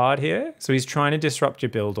life hard here. So he's trying to disrupt your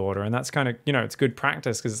build order, and that's kind of, it's good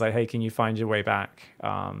practice, because it's like, hey, can you find your way back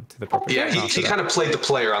to the proper... Yeah, he kind of played the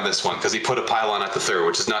player on this one, because he put a pylon at the third,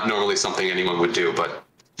 which is not normally something anyone would do, but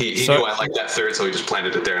he knew I liked that third, so he just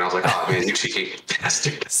planted it there, and I was like, oh man, you cheeky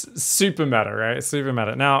bastard. Super meta, right? Super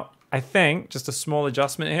meta. Now, I think just a small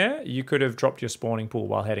adjustment here, you could have dropped your spawning pool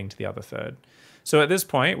while heading to the other third. So at this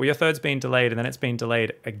point, where your third's been delayed and then it's been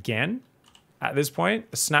delayed again, at this point,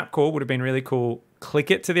 a snap call would have been really cool.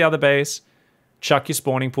 Click it to the other base, chuck your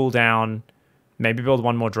spawning pool down, maybe build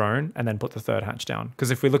 1 more drone, and then put the third hatch down.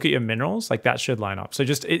 Because if we look at your minerals, like that should line up. So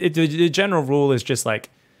just the general rule is just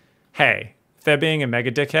like, hey, if they're being a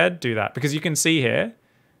mega dickhead, do that. Because you can see here,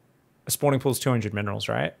 a spawning pool is 200 minerals,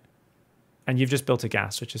 right? And you've just built a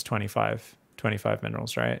gas, which is 25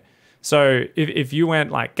 minerals, right? So if you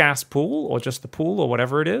went like gas pool or just the pool or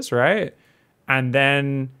whatever it is, right? And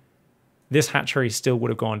then this hatchery still would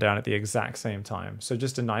have gone down at the exact same time. So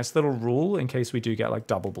just a nice little rule in case we do get like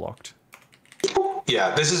double blocked.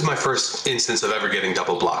 Yeah, this is my first instance of ever getting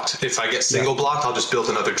double blocked. If I get single blocked, I'll just build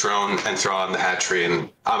another drone and throw on the hatchery, and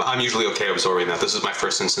I'm usually okay absorbing that. This is my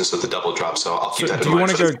first instance of the double drop, so I'll keep that in mind. Do you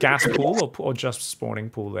want to go gas pool or just spawning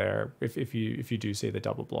pool there if you do see the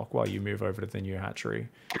double block while you move over to the new hatchery?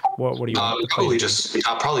 What do you want?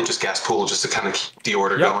 I'll probably just gas pool just to kind of keep the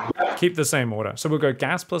order going. Keep the same order. So we'll go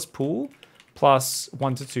gas plus pool plus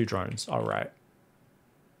 1 to 2 drones. All right.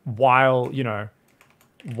 While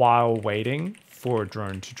waiting for a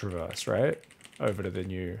drone to traverse, right? Over to the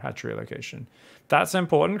new hatchery location. That's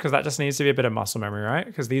important because that just needs to be a bit of muscle memory, right?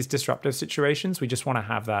 Because these disruptive situations, we just want to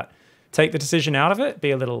have that, take the decision out of it, be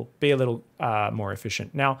a little more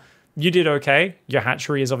efficient. Now, you did okay. Your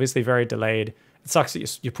hatchery is obviously very delayed. It sucks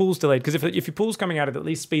that your pool's delayed, because if your pool's coming out, it at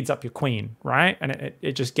least speeds up your queen, right? And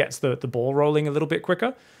it just gets the ball rolling a little bit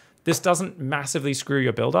quicker. This doesn't massively screw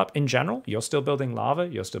your build up in general. You're still building lava,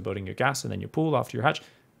 you're still building your gas, and then your pool after your hatch.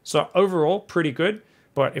 So overall, pretty good.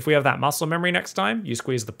 But if we have that muscle memory next time, you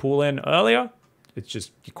squeeze the pool in earlier. It's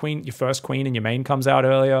just your first queen and your main comes out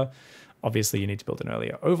earlier. Obviously, you need to build an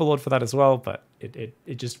earlier overlord for that as well, but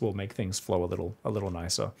it just will make things flow a little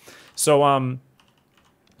nicer. So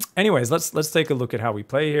anyways, let's take a look at how we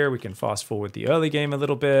play here. We can fast forward the early game a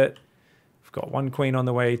little bit. We've got 1 queen on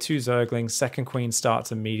the way, 2 zerglings. Second queen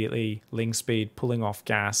starts immediately. Ling speed, pulling off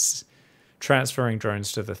gas, transferring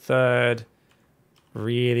drones to the third.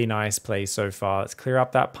 Really nice play so far. Let's clear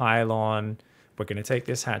up that pylon. We're going to take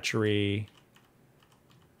this hatchery.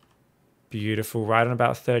 Beautiful, right on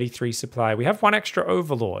about 33 supply. We have 1 extra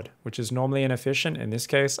overlord, which is normally inefficient. In this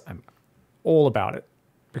case, I'm all about it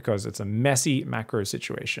because it's a messy macro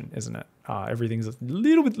situation, isn't it? Everything's a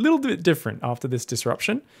little bit different after this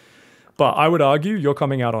disruption. But I would argue you're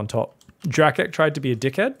coming out on top. Drakek tried to be a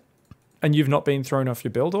dickhead, and you've not been thrown off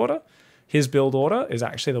your build order. His build order is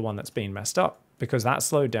actually the one that's been messed up because that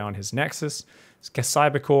slowed down his Nexus, his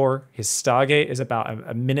Cybercore, his Stargate is about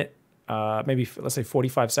a minute, maybe let's say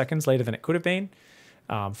 45 seconds later than it could have been,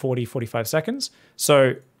 45 seconds.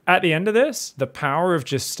 So at the end of this, the power of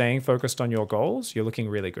just staying focused on your goals, you're looking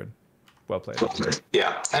really good. Well played.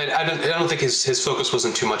 Yeah, I don't think his focus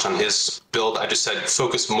wasn't too much on his build. I just said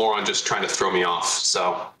focus more on just trying to throw me off.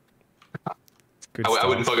 So I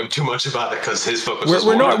wouldn't bug him too much about it because his focus was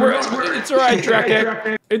more on it's all right,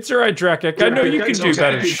 Drakek. It's all right, Drakek. I know you can do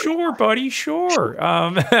better. Sure, buddy, sure.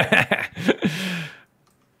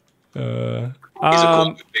 He's a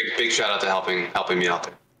cool, big shout out to helping me out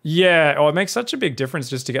there. Yeah, oh, it makes such a big difference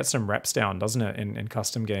just to get some reps down, doesn't it, in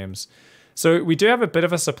custom games? So we do have a bit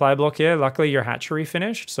of a supply block here. Luckily, your hatchery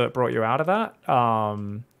finished, so it brought you out of that,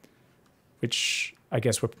 which I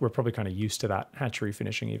guess we're probably kind of used to that hatchery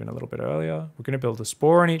finishing even a little bit earlier. We're going to build a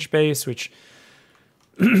spore on each base, which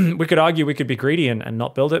we could argue we could be greedy and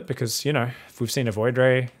not build it because, you know, if we've seen a Void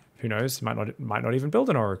Ray, who knows, might not even build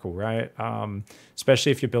an Oracle, right?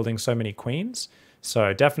 Especially if you're building so many queens.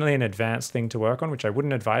 So definitely an advanced thing to work on, which I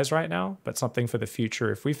wouldn't advise right now, but something for the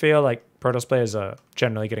future. If we feel like Protoss players are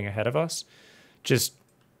generally getting ahead of us, just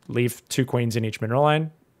leave 2 queens in each mineral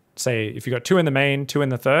line. Say if you got 2 in the main, 2 in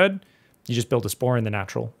the third, you just build a spore in the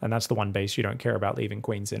natural, and that's the one base you don't care about leaving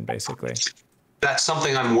queens in, basically. That's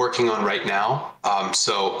something I'm working on right now.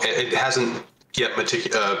 So it hasn't yet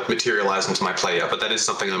materialized into my play yet, but that is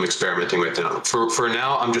something I'm experimenting with now. For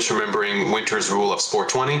now, I'm just remembering Winter's rule of Spore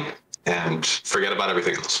 20 and forget about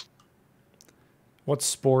everything else. What's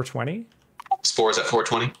Spore 20? Spores at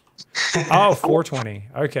 420. Oh, 420.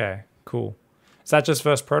 Okay, cool. Is that just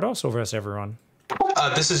versus Protoss or versus everyone?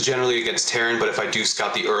 This is generally against Terran, but if I do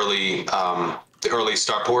scout the early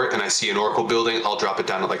starport and I see an Oracle building, I'll drop it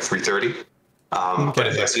down at like 330. Okay. But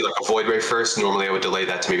if I see like a Void Ray first, normally I would delay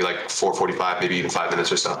that to maybe like 4:45, maybe even 5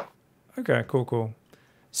 minutes or so. Okay, cool.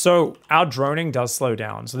 So our droning does slow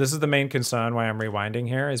down. So this is the main concern why I'm rewinding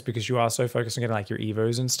here, is because you are so focused on getting like your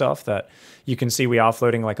evos and stuff that you can see we are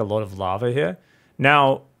floating like a lot of lava here.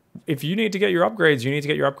 Now, if you need to get your upgrades, you need to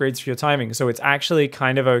get your upgrades for your timing. So it's actually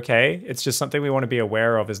kind of okay. It's just something we want to be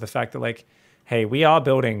aware of, is the fact that like, hey, we are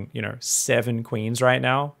building, 7 queens right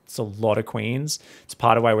now. It's a lot of queens. It's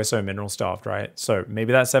part of why we're so mineral starved, right? So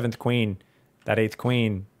maybe that 7th queen, that 8th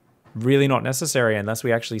queen, really not necessary unless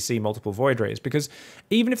we actually see multiple Void Rays. Because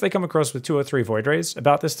even if they come across with 2 or 3 Void Rays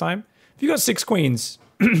about this time, if you got 6 queens,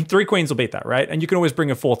 3 queens will beat that, right? And you can always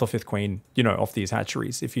bring a 4th or 5th queen, off these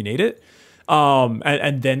hatcheries if you need it.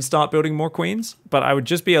 And then start building more queens. But I would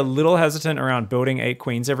just be a little hesitant around building 8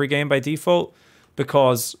 queens every game by default,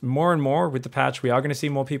 because more and more with the patch, we are going to see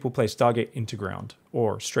more people play Stargate into ground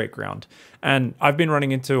or straight ground. And I've been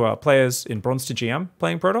running into players in Bronze to GM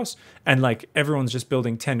playing Protoss, and like everyone's just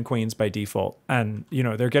building 10 queens by default. And,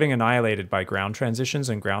 they're getting annihilated by ground transitions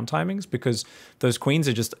and ground timings because those queens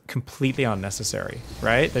are just completely unnecessary,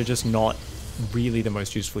 right? They're just not really the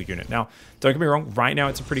most useful unit. Now, don't get me wrong, right now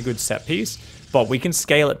it's a pretty good set piece, but we can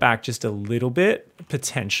scale it back just a little bit,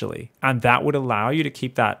 potentially. And that would allow you to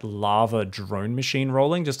keep that lava drone machine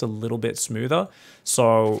rolling just a little bit smoother.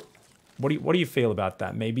 So what do you feel about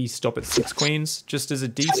that? Maybe stop at 6 queens just as a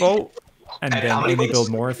default, and then only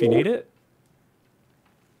build more if you need it?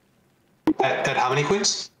 At how many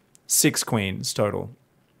queens? 6 queens total.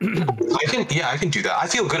 I can do that. I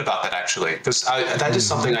feel good about that actually, because that is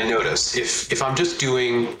something I noticed. If I'm just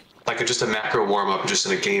doing like just a macro warm up, just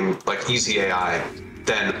in a game like easy AI,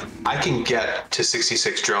 then I can get to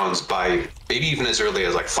 66 drones by maybe even as early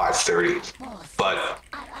as like 5:30. But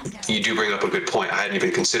you do bring up a good point. I hadn't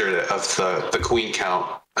even considered it, of the queen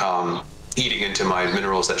count eating into my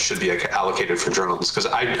minerals that should be allocated for drones, because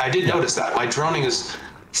I did notice that my droning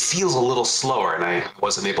feels a little slower, and I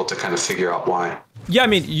wasn't able to kind of figure out why. Yeah, I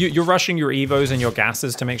mean, you're rushing your evos and your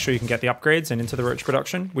gases to make sure you can get the upgrades and into the roach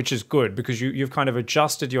production, which is good because you've kind of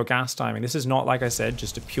adjusted your gas timing. This is not, like I said,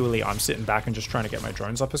 just a purely I'm sitting back and just trying to get my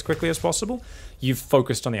drones up as quickly as possible. You've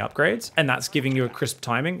focused on the upgrades, and that's giving you a crisp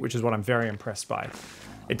timing, which is what I'm very impressed by.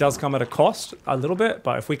 It does come at a cost a little bit,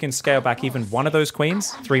 but if we can scale back even one of those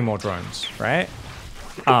queens, 3 more drones, right?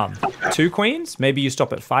 2 queens, maybe you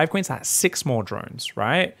stop at 5 queens, that's 6 more drones,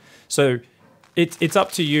 right? So it's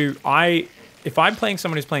up to you. If I'm playing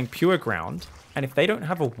someone who's playing pure ground, and if they don't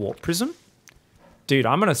have a warp prism, dude,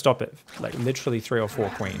 I'm gonna stop at like literally 3 or 4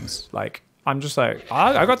 queens. Like, I'm just like,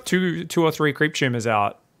 I got two or 3 creep tumors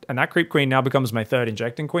out, and that creep queen now becomes my 3rd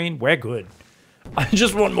injecting queen. We're good. I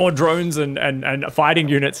just want more drones and fighting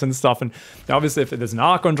units and stuff. And obviously, if there's an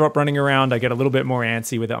Archon drop running around, I get a little bit more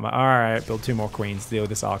antsy with it. I'm like, all right, build 2 more queens, deal with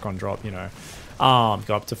this Archon drop, you know.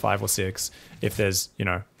 Go up to 5 or 6 if there's, you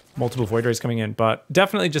know, multiple void rays coming in. But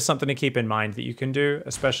definitely just something to keep in mind that you can do,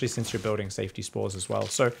 especially since you're building safety spores as well.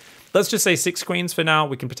 So let's just say 6 queens for now.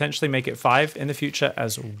 We can potentially make it 5 in the future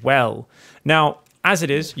as well. Now, as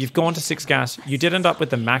it is, you've gone to 6 gas. You did end up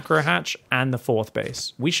with the macro hatch and the 4th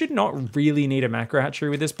base. We should not really need a macro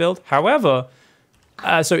hatchery with this build. However,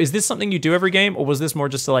 so is this something you do every game, or was this more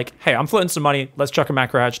just like, hey, I'm floating some money, let's chuck a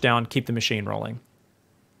macro hatch down, keep the machine rolling?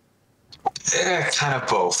 Kind of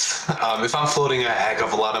both. If I'm floating a heck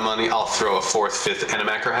of a lot of money, I'll throw a 4th, 5th, and a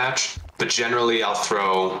macro hatch. But generally, I'll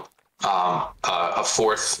throw a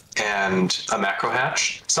 4th and a macro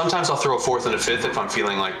hatch. Sometimes I'll throw a 4th and a 5th if I'm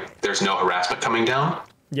feeling like there's no harassment coming down.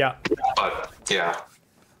 Yeah. But yeah.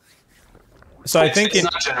 So I think it's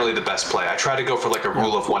not generally the best play. I try to go for like a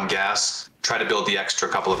rule of 1 gas, try to build the extra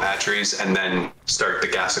couple of hatcheries, and then start the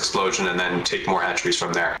gas explosion, and then take more hatcheries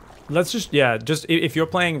from there. Let's just if you're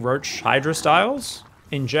playing Roach Hydra styles,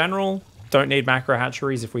 in general, don't need macro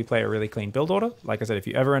hatcheries if we play a really clean build order. Like I said, if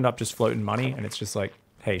you ever end up just floating money and it's just like,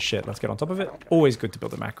 hey, shit, let's get on top of it. Always good to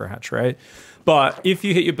build a macro hatch, right? But if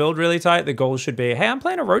you hit your build really tight, the goal should be, hey, I'm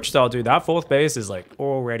playing a Roach style, dude. That 4th base is like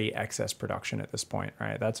already excess production at this point,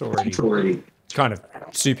 right? That's already kind of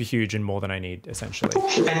super huge and more than I need, essentially.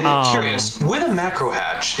 And curious, with a macro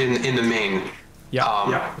hatch in the main,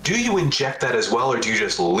 do you inject that as well, or do you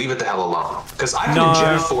just leave it the hell alone? Because I can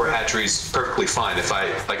inject 4 hatcheries perfectly fine. If I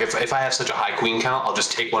have such a high queen count, I'll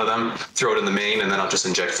just take one of them, throw it in the main, and then I'll just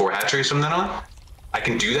inject 4 hatcheries from then on. I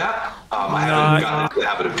can do that. I haven't gotten into the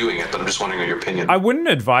habit of doing it, but I'm just wondering your opinion. I wouldn't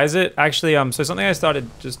advise it, actually. So something I started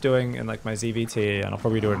just doing in like my ZvT, and I'll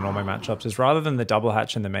probably do it in all my matchups, is rather than the double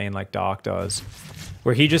hatch in the main like Dark does,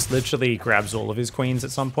 where he just literally grabs all of his queens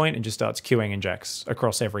at some point and just starts queuing injects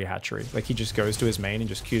across every hatchery. Like, he just goes to his main and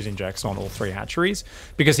just queues injects on all 3 hatcheries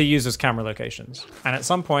because he uses camera locations. And at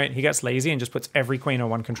some point, he gets lazy and just puts every queen on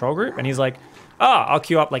 1 control group, and he's like, I'll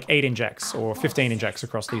queue up like 8 injects or 15 injects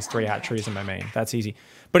across these 3 hatcheries in my main. That's easy.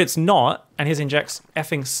 But it's not, and his injects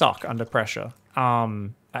effing suck under pressure.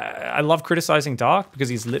 I love criticizing Dark because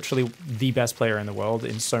he's literally the best player in the world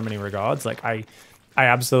in so many regards. Like, I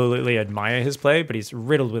absolutely admire his play, but he's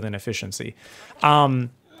riddled with inefficiency.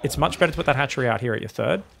 It's much better to put that hatchery out here at your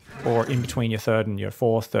 3rd, or in between your 3rd and your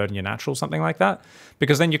 4th, 3rd and your natural, something like that,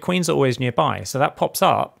 because then your queens are always nearby. So that pops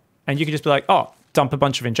up, and you can just be like, dump a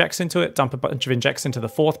bunch of injects into it, dump a bunch of injects into the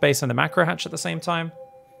 4th base and the macro hatch at the same time.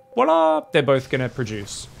 Voila! They're both going to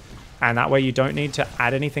produce. And that way you don't need to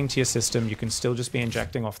add anything to your system. You can still just be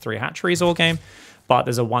injecting off 3 hatcheries all game, but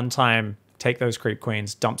there's a one-time take those creep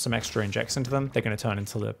queens, dump some extra injects into them. They're going to turn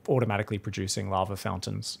into the automatically producing lava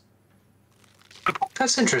fountains.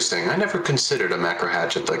 That's interesting. I never considered a macro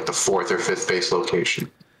hatch at like the 4th or 5th base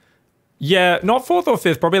location. Yeah, not 4th or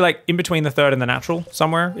 5th, probably like in between the 3rd and the natural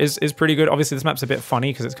somewhere is pretty good. Obviously, this map's a bit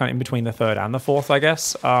funny because it's kind of in between the 3rd and the 4th, I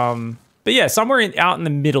guess. But yeah, somewhere out in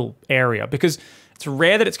the middle area, because it's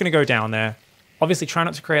rare that it's going to go down there. Obviously, try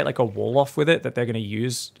not to create like a wall off with it that they're going to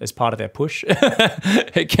use as part of their push.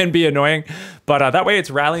 It can be annoying, but that way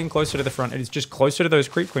it's rallying closer to the front. It's just closer to those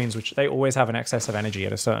creep queens, which they always have an excess of energy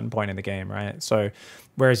at a certain point in the game, right? So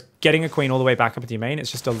whereas getting a queen all the way back up into your main,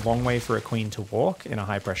 it's just a long way for a queen to walk in a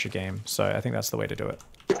high pressure game. So I think that's the way to do it.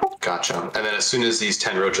 Gotcha. And then as soon as these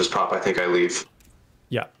 10 roaches pop, I think I leave.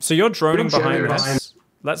 Yeah. So you're droning behind this.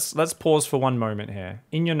 Let's pause for one moment here.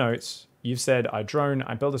 In your notes, you've said, I drone,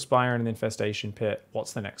 I build a spire and an infestation pit.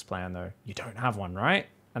 What's the next plan, though? You don't have one, right?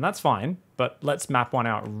 And that's fine, but let's map one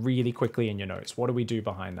out really quickly in your notes. What do we do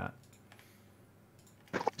behind that?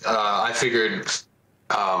 I figured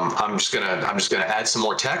I'm just gonna add some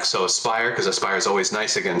more tech. So Aspire, because Aspire is always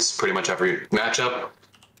nice against pretty much every matchup.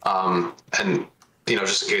 And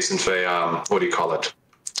just in case if what do you call it?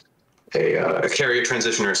 A carrier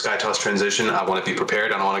transition or a sky toss transition, I want to be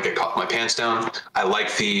prepared. I don't want to get caught with my pants down. I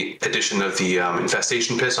like the addition of the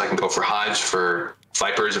infestation pit, so I can go for hives, for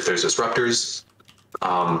vipers if there's disruptors.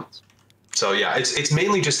 So yeah, it's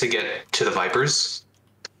mainly just to get to the vipers.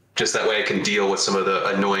 Just that way I can deal with some of the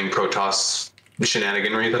annoying PROTOSS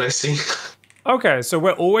shenaniganry that I see. Okay, so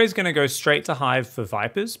we're always going to go straight to Hive for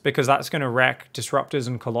Vipers, because that's going to wreck Disruptors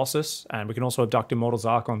and Colossus, and we can also abduct Immortals,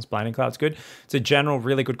 Archons, Blinding Cloud's good. It's a general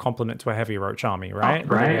really good complement to a heavy Roach army, right?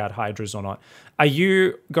 Whether we add Hydras or not. Are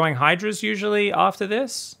you going Hydras usually after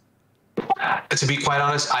this? To be quite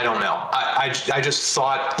honest, I don't know. I just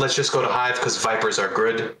thought, let's just go to Hive because Vipers are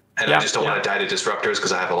good, and I just don't want to die to Disruptors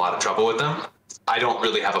because I have a lot of trouble with them. I don't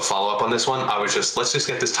really have a follow-up on this one. I was just, let's just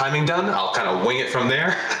get this timing done. I'll kind of wing it from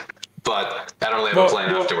there. But I don't really have a plan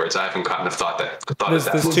afterwards. I haven't kind of thought that.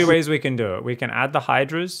 There's two ways we can do it. We can add the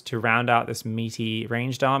Hydras to round out this meaty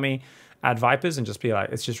ranged army, add Vipers and just be like,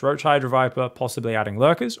 it's just Roach, Hydra, Viper, possibly adding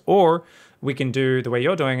Lurkers. Or we can do the way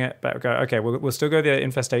you're doing it, but go, okay, we'll still go the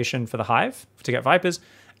Infestation for the Hive to get Vipers.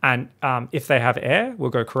 And if they have air, we'll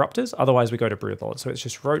go Corruptors. Otherwise, we go to Broodlord. So it's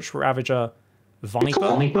just Roach, Ravager, Viper.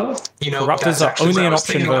 Corruptors are only an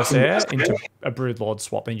option versus air into a Broodlord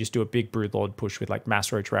swap, and you just do a big Broodlord push with like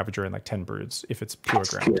Mass Roach, Ravager, and like 10 Broods if it's pure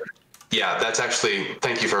ground. Yeah, that's actually,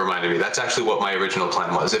 thank you for reminding me. That's actually what my original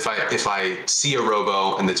plan was. If I see a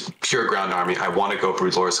Robo and it's pure ground army, I want to go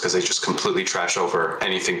Broodlords because they just completely trash over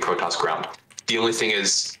anything PROTOSS ground. The only thing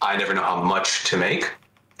is I never know how much to make,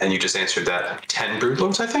 and you just answered that. 10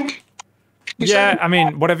 Broodlords, I think? Yeah, I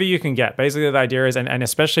mean, whatever you can get. Basically, the idea is, and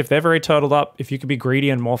especially if they're very turtled up, if you could be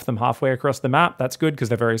greedy and morph them halfway across the map, that's good because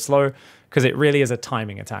they're very slow, because it really is a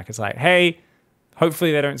timing attack. It's like, hey,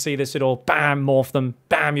 hopefully they don't see this at all. Bam, morph them.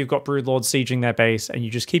 Bam, you've got Broodlords sieging their base, and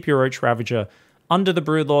you just keep your Roach Ravager under the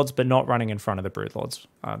Broodlords, but not running in front of the Broodlords.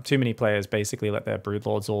 Too many players basically let their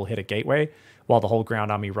Broodlords all hit a gateway while the whole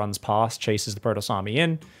ground army runs past, chases the PROTOSS army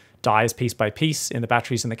in, dies piece by piece in the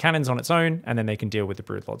batteries and the cannons on its own, and then they can deal with the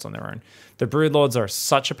Broodlords on their own. The Broodlords are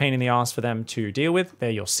such a pain in the ass for them to deal with.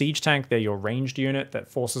 They're your siege tank, they're your ranged unit that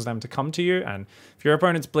forces them to come to you, and if your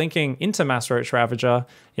opponent's blinking into Mass Roach Ravager,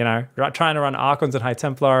 trying to run Archons and High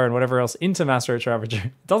Templar and whatever else into Mass Roach Ravager,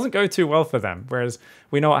 it doesn't go too well for them, whereas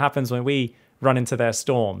we know what happens when we run into their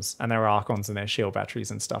Storms and their Archons and their shield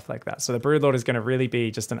batteries and stuff like that. So the Broodlord is going to really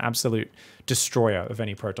be just an absolute destroyer of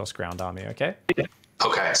any PROTOSS ground army, okay?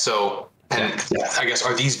 Okay, so, and I guess,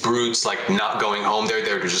 are these Broods like not going home? They're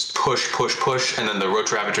there to just push, and then the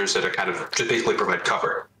Roach Ravagers that are kind of just basically provide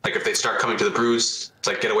cover. Like if they start coming to the Broods, it's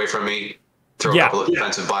like, get away from me, throw a couple of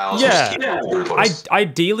defensive vials.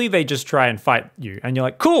 Ideally, they just try and fight you, and you're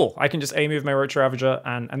like, cool, I can just A-move my Roach Ravager,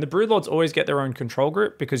 and the Broodlords always get their own control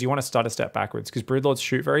group because you want to start a step backwards, because Broodlords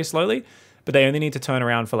shoot very slowly, but they only need to turn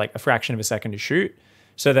around for like a fraction of a second to shoot.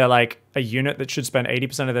 So they're like a unit that should spend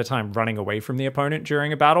 80% of their time running away from the opponent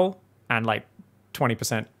during a battle, and like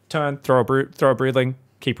 20% turn, throw a Broodling,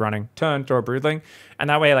 keep running, turn, throw a Broodling. And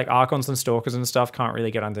that way like Archons and Stalkers and stuff can't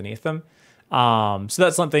really get underneath them. So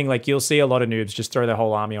that's something like you'll see a lot of noobs just throw their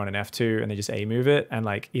whole army on an F2 and they just A-move it. And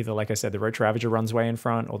like either, like I said, the Roach Ravager runs way in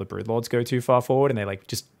front, or the Broodlords go too far forward and they like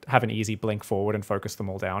just have an easy blink forward and focus them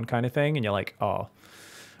all down kind of thing. And you're like, oh.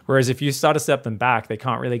 Whereas if you start to step them back, they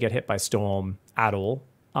can't really get hit by Storm at all.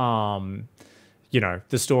 The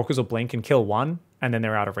Stalkers will blink and kill one, and then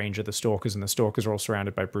they're out of range of the Stalkers, and the Stalkers are all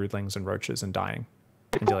surrounded by Broodlings and Roaches and dying.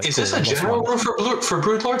 And like, is this a general rule for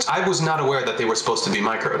Broodlords? I was not aware that they were supposed to be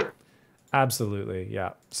microed. Absolutely,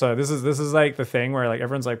 yeah. So this is like the thing where like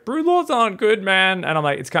everyone's like, Broodlords aren't good, man, and I'm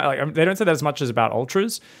like, it's kind of like they don't say that as much as about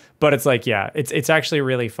Ultras, but it's like, yeah, it's actually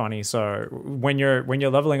really funny. So when you're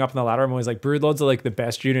leveling up in the ladder, I'm always like, Broodlords are like the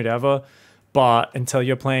best unit ever. But until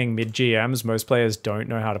you're playing mid GMs, most players don't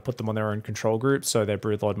know how to put them on their own control group, so their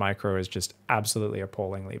Broodlord micro is just absolutely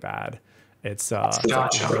appallingly bad. It's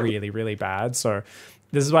really, really bad. So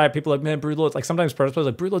this is why people are like, man, Broodlords, like sometimes players are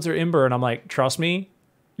like, Broodlords are Imber, and I'm like, trust me,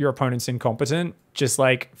 your opponent's incompetent. Just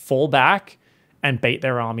like fall back and bait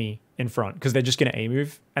their army in front, because they're just going to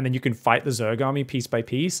A-move, and then you can fight the Zerg army piece by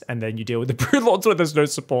piece, and then you deal with the Broodlords when there's no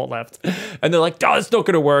support left. And they're like, oh, it's not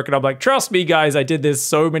going to work. And I'm like, trust me, guys, I did this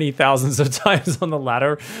so many thousands of times on the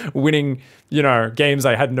ladder, winning, games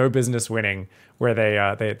I had no business winning, where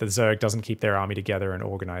the Zerg doesn't keep their army together and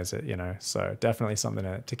organize it, So definitely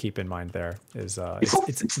something to keep in mind there is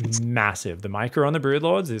it's massive. The micro on the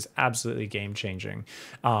Broodlords is absolutely game-changing.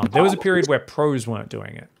 There was a period where pros weren't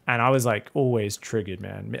doing it, and I was like always triggered,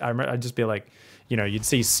 man. I'd just be like, you know, you'd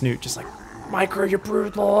see Snoot just like, micro your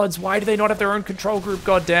brood lords. Why do they not have their own control group?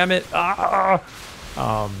 God damn it! But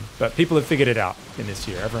people have figured it out in this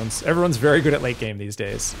year. Everyone's very good at late game these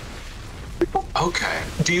days. Okay.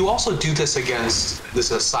 Do you also do this against, this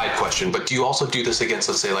is a side question, but do you also do this against,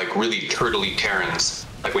 let's say, like really turtley Terrans?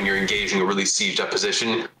 Like when you're engaging a really sieged up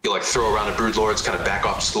position, you like throw around a broodlords, kind of back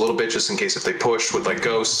off just a little bit, just in case if they push with like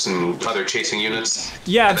ghosts and other chasing units.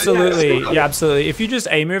 Yeah, absolutely. Yeah, absolutely. If you just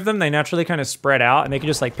A move them, they naturally kind of spread out, and they can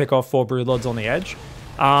just like pick off 4 broodlords on the edge.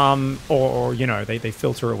 Or you know, they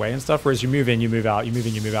filter away and stuff. Whereas you move in, you move out, you move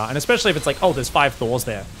in, you move out. And especially if it's like, oh, there's 5 Thors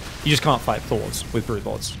there, you just can't fight Thors with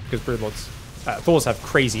broodlords because Thors have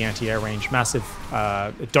crazy anti-air range, massive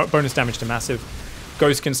bonus damage to massive.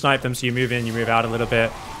 Ghost can snipe them, so you move in, you move out a little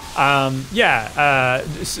bit.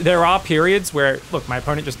 There are periods where, look, my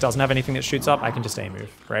opponent just doesn't have anything that shoots up. I can just A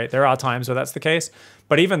move, right? There are times where that's the case.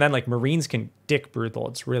 But even then, like, Marines can dick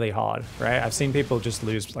broodlords really hard, right? I've seen people just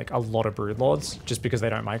lose, like, a lot of broodlords just because they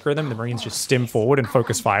don't micro them. The Marines just stim forward and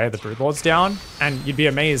focus fire the broodlords down. And you'd be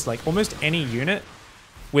amazed, like, almost any unit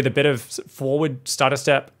with a bit of forward stutter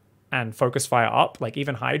step and focus fire up, like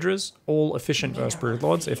even Hydras, all efficient versus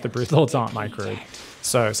broodlords if the broodlords aren't microed.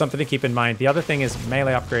 So something to keep in mind. The other thing is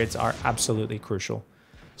melee upgrades are absolutely crucial.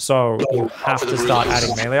 So you have to start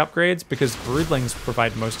adding melee upgrades because broodlings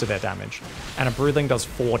provide most of their damage. And a broodling does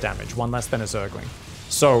 4 damage, 1 less than a zergling.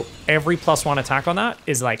 So every +1 attack on that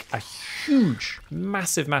is like a huge,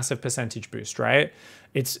 massive percentage boost, right?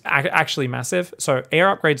 It's actually massive. So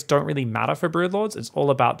air upgrades don't really matter for broodlords. It's all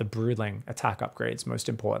about the broodling attack upgrades, most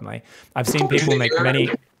importantly. I've seen people make many...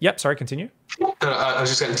 Yep, sorry, continue. I was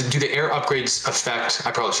just going to... Do the air upgrades affect...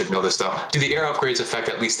 I probably should know this, though. Do the air upgrades affect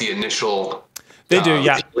at least the initial... They do,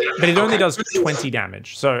 yeah. But it only does 20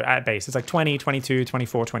 damage. So at base, it's like 20, 22,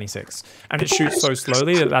 24, 26. And it shoots so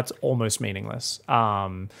slowly that that's almost meaningless.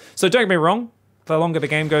 So don't get me wrong. The longer the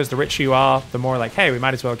game goes, the richer you are, the more like, hey, we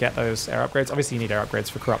might as well get those air upgrades. Obviously, you need air upgrades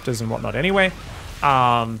for corruptors and whatnot anyway.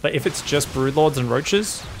 But if it's just broodlords and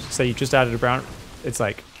roaches, say you just added a brown, it's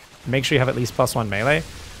like, make sure you have at least +1 melee.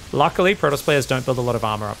 Luckily, PROTOSS players don't build a lot of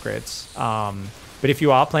armor upgrades. But if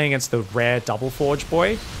you are playing against the rare double forge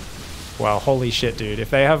boy, well, holy shit, dude. If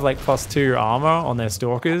they have like +2 armor on their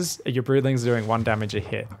stalkers, your broodlings are doing 1 damage a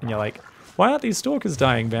hit. And you're like, why aren't these stalkers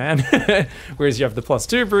dying, man? Whereas you have the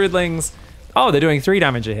 +2 broodlings, oh, they're doing 3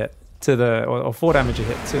 damage a hit to the, or 4 damage a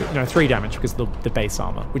hit to, no, 3 damage because of the base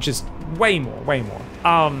armor, which is way more.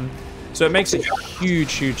 So it makes a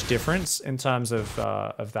huge difference in terms of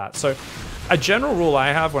that. So a general rule I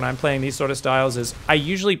have when I'm playing these sort of styles is I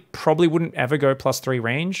usually probably wouldn't ever go +3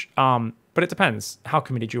 range. But it depends how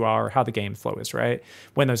committed you are or how the game flow is, right?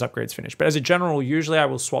 When those upgrades finish. But as a general rule, usually I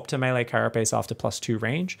will swap to melee carapace after +2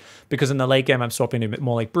 range, because in the late game, I'm swapping to a bit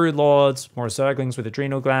more like broodlords, more zerglings with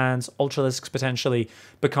adrenal glands, ultralisks potentially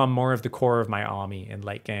become more of the core of my army in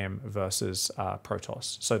late game versus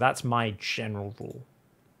PROTOSS. So that's my general rule.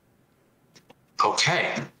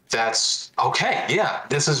 Okay, that's okay. Yeah,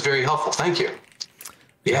 this is very helpful. Thank you.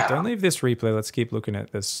 Yeah. Don't leave this replay. Let's keep looking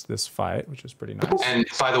at this fight, which is pretty nice. And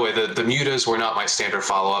by the way, the mutas were not my standard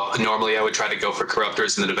follow-up. Normally, I would try to go for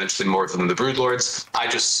corruptors and then eventually morph them into broodlords.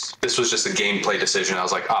 This was just a gameplay decision. I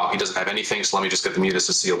was like, oh, he doesn't have anything, so let me just get the mutas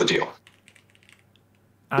to seal the deal.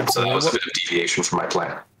 So that was a bit of deviation from my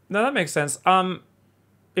plan. No, that makes sense.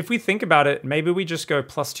 If we think about it, maybe we just go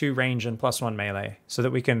 +2 range and +1 melee, so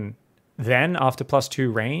that we can then, after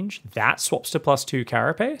 +2 range, that swaps to +2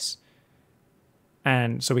 carapace.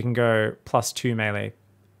 And so we can go +2 melee,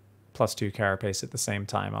 +2 carapace at the same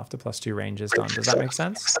time after +2 range is done. Does that make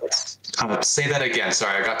sense? Say that again.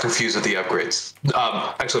 Sorry, I got confused with the upgrades.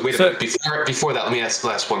 Actually, wait a minute. Before that, let me ask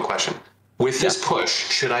one question. With this push,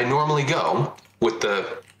 should I normally go with the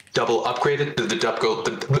double upgraded,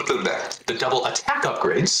 the double attack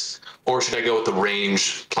upgrades, or should I go with the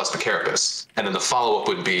range plus the carapace? And then the follow-up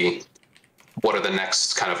would be, what are the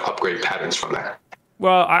next kind of upgrade patterns from there?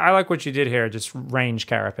 Well, I like what you did here. Just range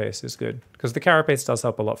carapace is good, because the carapace does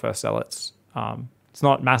help a lot for zealots. It's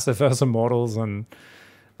not massive versus immortals and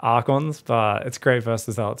archons, but it's great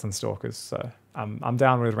versus zealots and stalkers. So I'm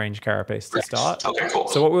down with range carapace to start. Okay, cool.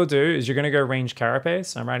 So what we'll do is you're going to go range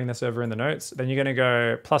carapace. I'm writing this over in the notes. Then you're going to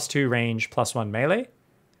go +2 range, +1 melee.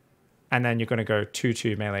 And then you're going to go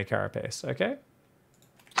 2/2 melee carapace. Okay?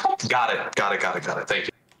 Got it. Thank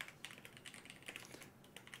you.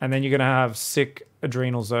 And then you're going to have sick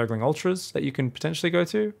adrenal zergling ultras that you can potentially go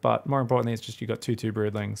to. But more importantly, it's just you got 2/2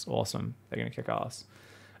 broodlings. Awesome. They're going to kick ass.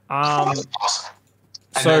 Awesome.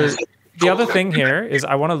 So the other thing here is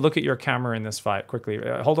I want to look at your camera in this fight quickly.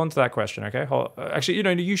 Hold on to that question, okay?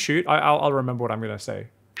 Actually, you shoot. I'll remember what I'm going to say.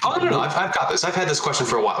 Oh, no. I've got this. I've had this question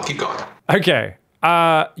for a while. Keep going. Okay.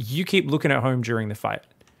 You keep looking at home during the fight.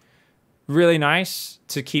 Really nice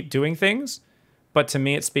to keep doing things, but to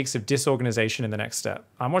me it speaks of disorganization in the next step.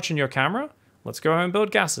 I'm watching your camera. Let's go home and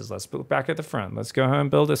build gases. Let's look back at the front. Let's go home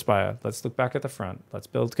and build Aspire. Let's look back at the front. Let's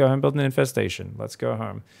go home and build an infestation. Let's go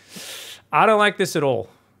home. I don't like this at all.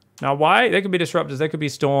 Now, why? There could be disruptors. There could be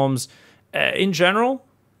storms. In general,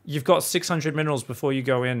 you've got 600 minerals before you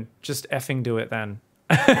go in. Just effing do it then.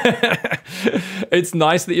 It's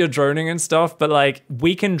nice that you're droning and stuff, but like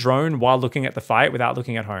we can drone while looking at the fight without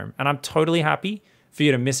looking at home. And I'm totally happy for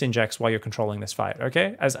you to miss injects while you're controlling this fight,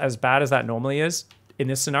 okay? As bad as that normally is, in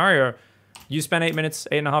this scenario, you spend 8.5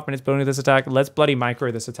 minutes building this attack. Let's bloody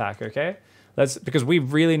micro this attack, okay? Because we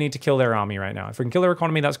really need to kill their army right now. If we can kill their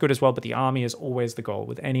economy, that's good as well, but the army is always the goal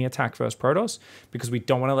with any attack versus Protoss, because we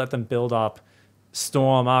don't want to let them build up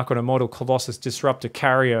Storm, Archon, Immortal, Colossus, Disruptor,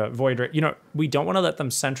 Carrier, Void. You know, we don't want to let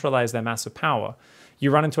them centralize their massive power.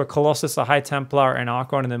 You run into a Colossus, a High Templar, an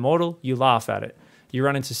Archon, and Immortal, you laugh at it. You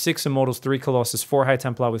run into 6 Immortals, 3 Colossus, 4 High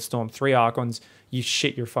Templar with Storm, 3 Archons, you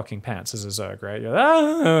shit your fucking pants as a Zerg, right? You're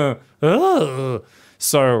like,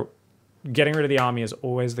 So getting rid of the army is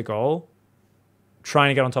always the goal. Trying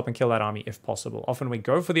to get on top and kill that army if possible. Often we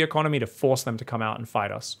go for the economy to force them to come out and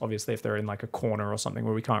fight us. Obviously, if they're in like a corner or something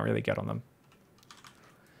where we can't really get on them.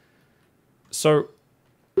 So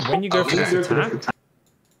when you go for this attack,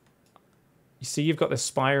 you see you've got the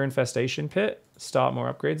Spire Infestation Pit, start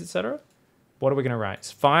more upgrades, etc. What are we going to write?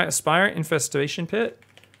 Spire Infestation Pit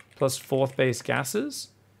plus 4th base gases.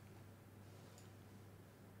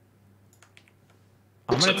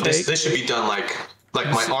 So this should be done like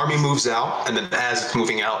my army moves out, and then as it's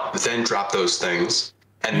moving out, then drop those things,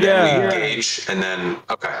 and then we engage, and then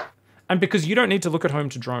okay. And because you don't need to look at home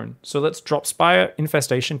to drone, so let's drop Spire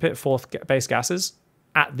Infestation Pit 4th base gases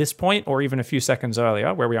at this point, or even a few seconds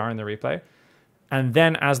earlier, where we are in the replay. And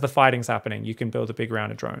then as the fighting's happening, you can build a big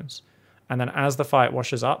round of drones. And then as the fight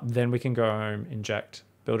washes up, then we can go home, inject,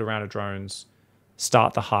 build a round of drones,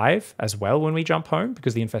 start the hive as well when we jump home,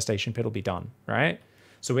 because the Infestation Pit will be done, right?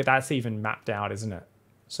 So that's even mapped out, isn't it?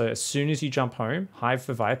 So as soon as you jump home, hive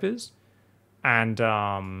for Vipers, and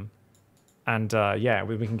yeah,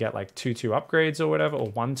 we can get like 2-2 upgrades or whatever, or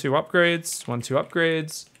 1-2 upgrades, 1-2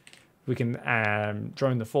 upgrades. We can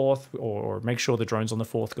drone the 4th, or make sure the drones on the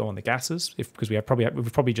 4th go on the gases, because we've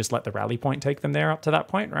probably just let the rally point take them there up to that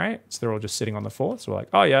point, right? So they're all just sitting on the 4th. So we're like,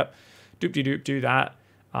 oh yeah, doop-de-doop, do that.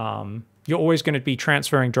 You're always going to be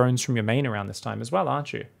transferring drones from your main around this time as well,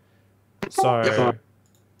 aren't you? So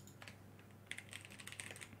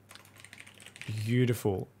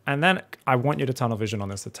beautiful. And then I want you to tunnel vision on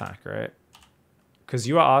this attack, right? Because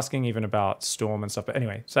you are asking even about Storm and stuff. But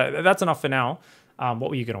anyway, so that's enough for now. What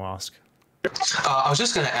were you going to ask? I was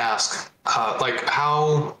just going to ask, like,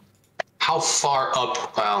 how far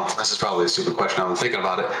up, well, this is probably a stupid question, I'm thinking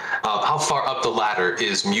about it. How far up the ladder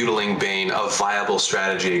is Mutiling Bane a viable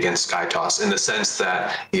strategy against SkyToss, in the sense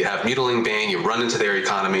that you have Mutiling Bane, you run into their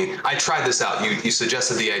economy. I tried this out. You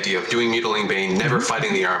suggested the idea of doing Mutiling Bane, never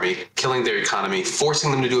fighting the army, killing their economy,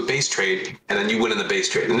 forcing them to do a base trade, and then you win in the base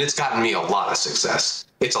trade. And it's gotten me a lot of success.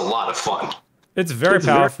 It's a lot of fun. It's very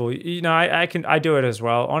powerful. You know, I do it as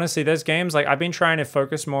well. Honestly, there's games like I've been trying to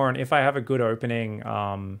focus more on, if I have a good opening,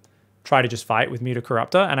 try to just fight with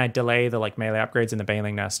Mutacorruptor, and I delay the like melee upgrades in the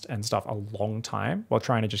Baneling Nest and stuff a long time while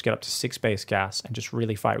trying to just get up to 6 base gas and just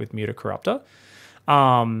really fight with Mutacorruptor.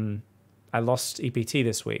 I lost EPT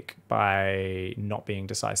this week by not being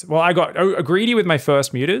decisive. Well, I got greedy with my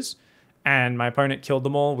first mutas, and my opponent killed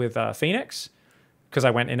them all with Phoenix, because I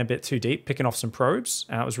went in a bit too deep, picking off some probes,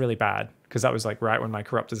 and that was really bad, because that was like right when my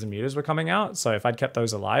Corruptors and Mutas were coming out. So if I'd kept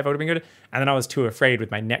those alive, I would have been good. And then I was too afraid with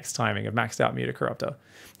my next timing of maxed out Mutacorruptor.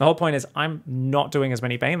 The whole point is I'm not doing as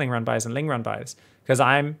many Baneling run-bys and Ling run-bys, because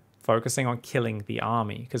I'm focusing on killing the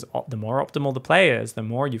army, because the more optimal the play is, the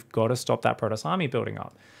more you've got to stop that Protoss army building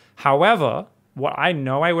up. However, what I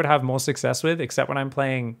know I would have more success with, except when I'm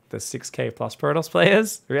playing the 6k plus Protoss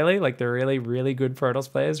players, really, like the really, really good Protoss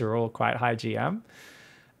players who are all quite high GM,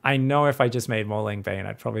 I know if I just made more ling-bane,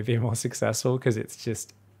 I'd probably be more successful, because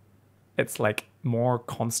it's like more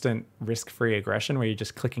constant risk-free aggression where you're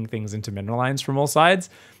just clicking things into mineral lines from all sides.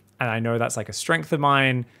 And I know that's like a strength of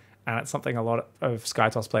mine, and it's something a lot of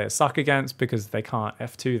SkyToss players suck against, because they can't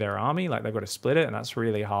F2 their army, like they've got to split it, and that's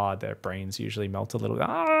really hard. Their brains usually melt a little,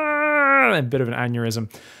 a bit of an aneurysm.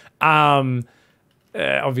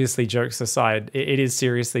 Obviously, jokes aside, it is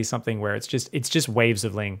seriously something where it's just waves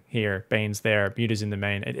of Ling here, Bane's there, Muta's in the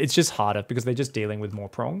main. It's just harder because they're just dealing with more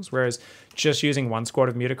prongs, whereas just using one squad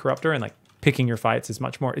of Mutacorruptor and like picking your fights is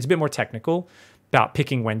it's a bit more technical about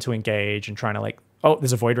picking when to engage and trying to like oh,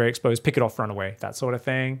 there's a void ray exposed, pick it off, run away, that sort of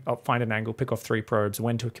thing. Oh, find an angle, pick off 3 probes,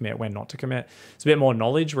 when to commit, when not to commit. It's a bit more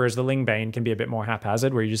knowledge, whereas the ling-bane can be a bit more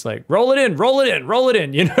haphazard, where you just like, roll it in, roll it in, roll it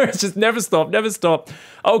in. You know, it's just never stop, never stop.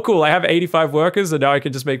 Oh, cool, I have 85 workers, and now I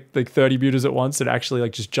can just make like 30 muters at once and actually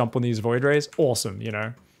like just jump on these void rays. Awesome, you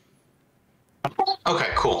know? Okay,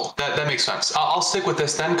 cool. That makes sense. I'll stick with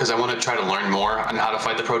this then, because I want to try to learn more on how to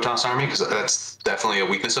fight the PROTOSS army, because that's definitely a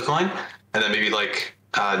weakness of mine. And then maybe like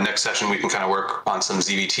next session we can kind of work on some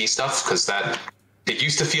ZvT stuff, because it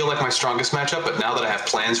used to feel like my strongest matchup, but now that I have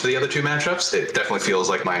plans for the other 2 matchups, it definitely feels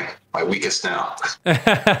like my weakest now.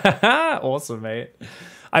 Awesome, mate.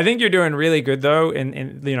 I think you're doing really good though.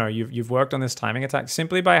 In you know, you've worked on this timing attack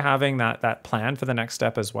simply by having that plan for the next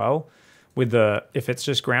step as well. With if it's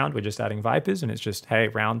just ground, we're just adding Vipers, and it's just, hey,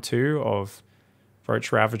 round 2 of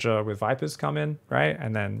Roach Ravager with Vipers come in, right?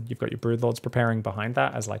 And then you've got your Broodlords preparing behind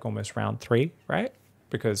that as like almost round 3, right?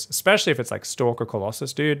 Because especially if it's like Stalker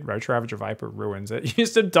Colossus, dude, Roach Ravager Viper ruins it. You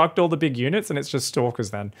just deduct all the big units and it's just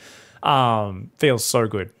Stalkers then. Feels so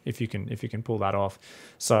good if you can pull that off.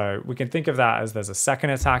 So we can think of that as there's a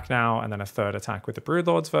second attack now, and then a third attack with the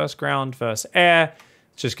Broodlords versus ground versus air.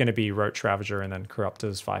 It's just going to be Roach Ravager and then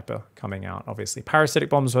Corruptor's Viper coming out. Obviously, Parasitic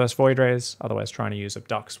Bombs versus Void Rays. Otherwise, trying to use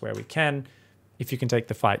Abducts where we can. If you can take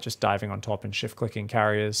the fight, just diving on top and shift-clicking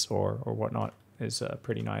carriers or whatnot is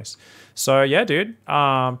pretty nice. So, yeah, dude.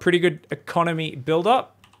 Pretty good economy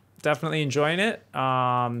build-up. Definitely enjoying it.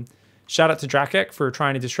 Shout out to Drakek for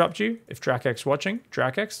trying to disrupt you. If Drakek's watching,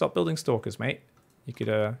 Drakek, stop building Stalkers, mate. You could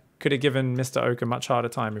have given Mr. Oak a much harder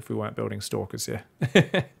time if we weren't building Stalkers here.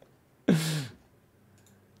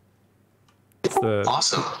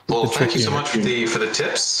 Awesome. Well, thank you so much for the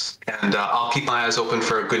tips, and I'll keep my eyes open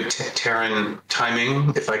for a good TERRAN timing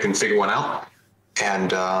if I can figure one out.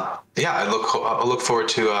 And yeah, I look forward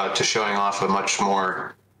to showing off a much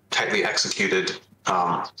more tightly executed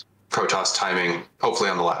PROTOSS timing, hopefully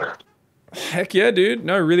on the ladder. Heck yeah, dude.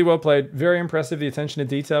 No, really well played. Very impressive, the attention to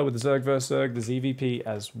detail with the Zerg versus Zerg, the ZvP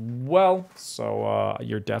as well. So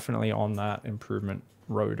you're definitely on that improvement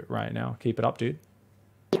road right now. Keep it up, dude.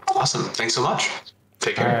 Awesome. Thanks so much.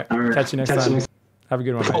 Take care. All right. Catch you next time. Have a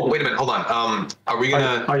good one. Oh, wait a minute. Hold on. Are we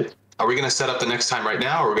gonna set up the next time right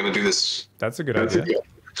now, or we're gonna do this? That's a good idea.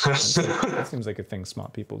 That seems like a thing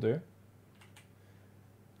smart people do.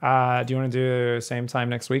 Do you want to do the same time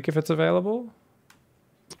next week if it's available?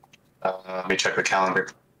 Let me check the calendar.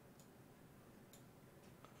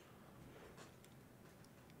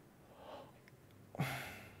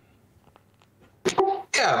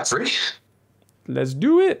 Yeah, I'm free. Let's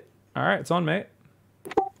do it. All right, it's on, mate.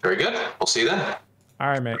 Very good. We'll see you then. All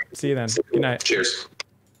right, mate. See you then. Good night. Cheers.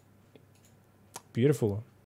 Beautiful.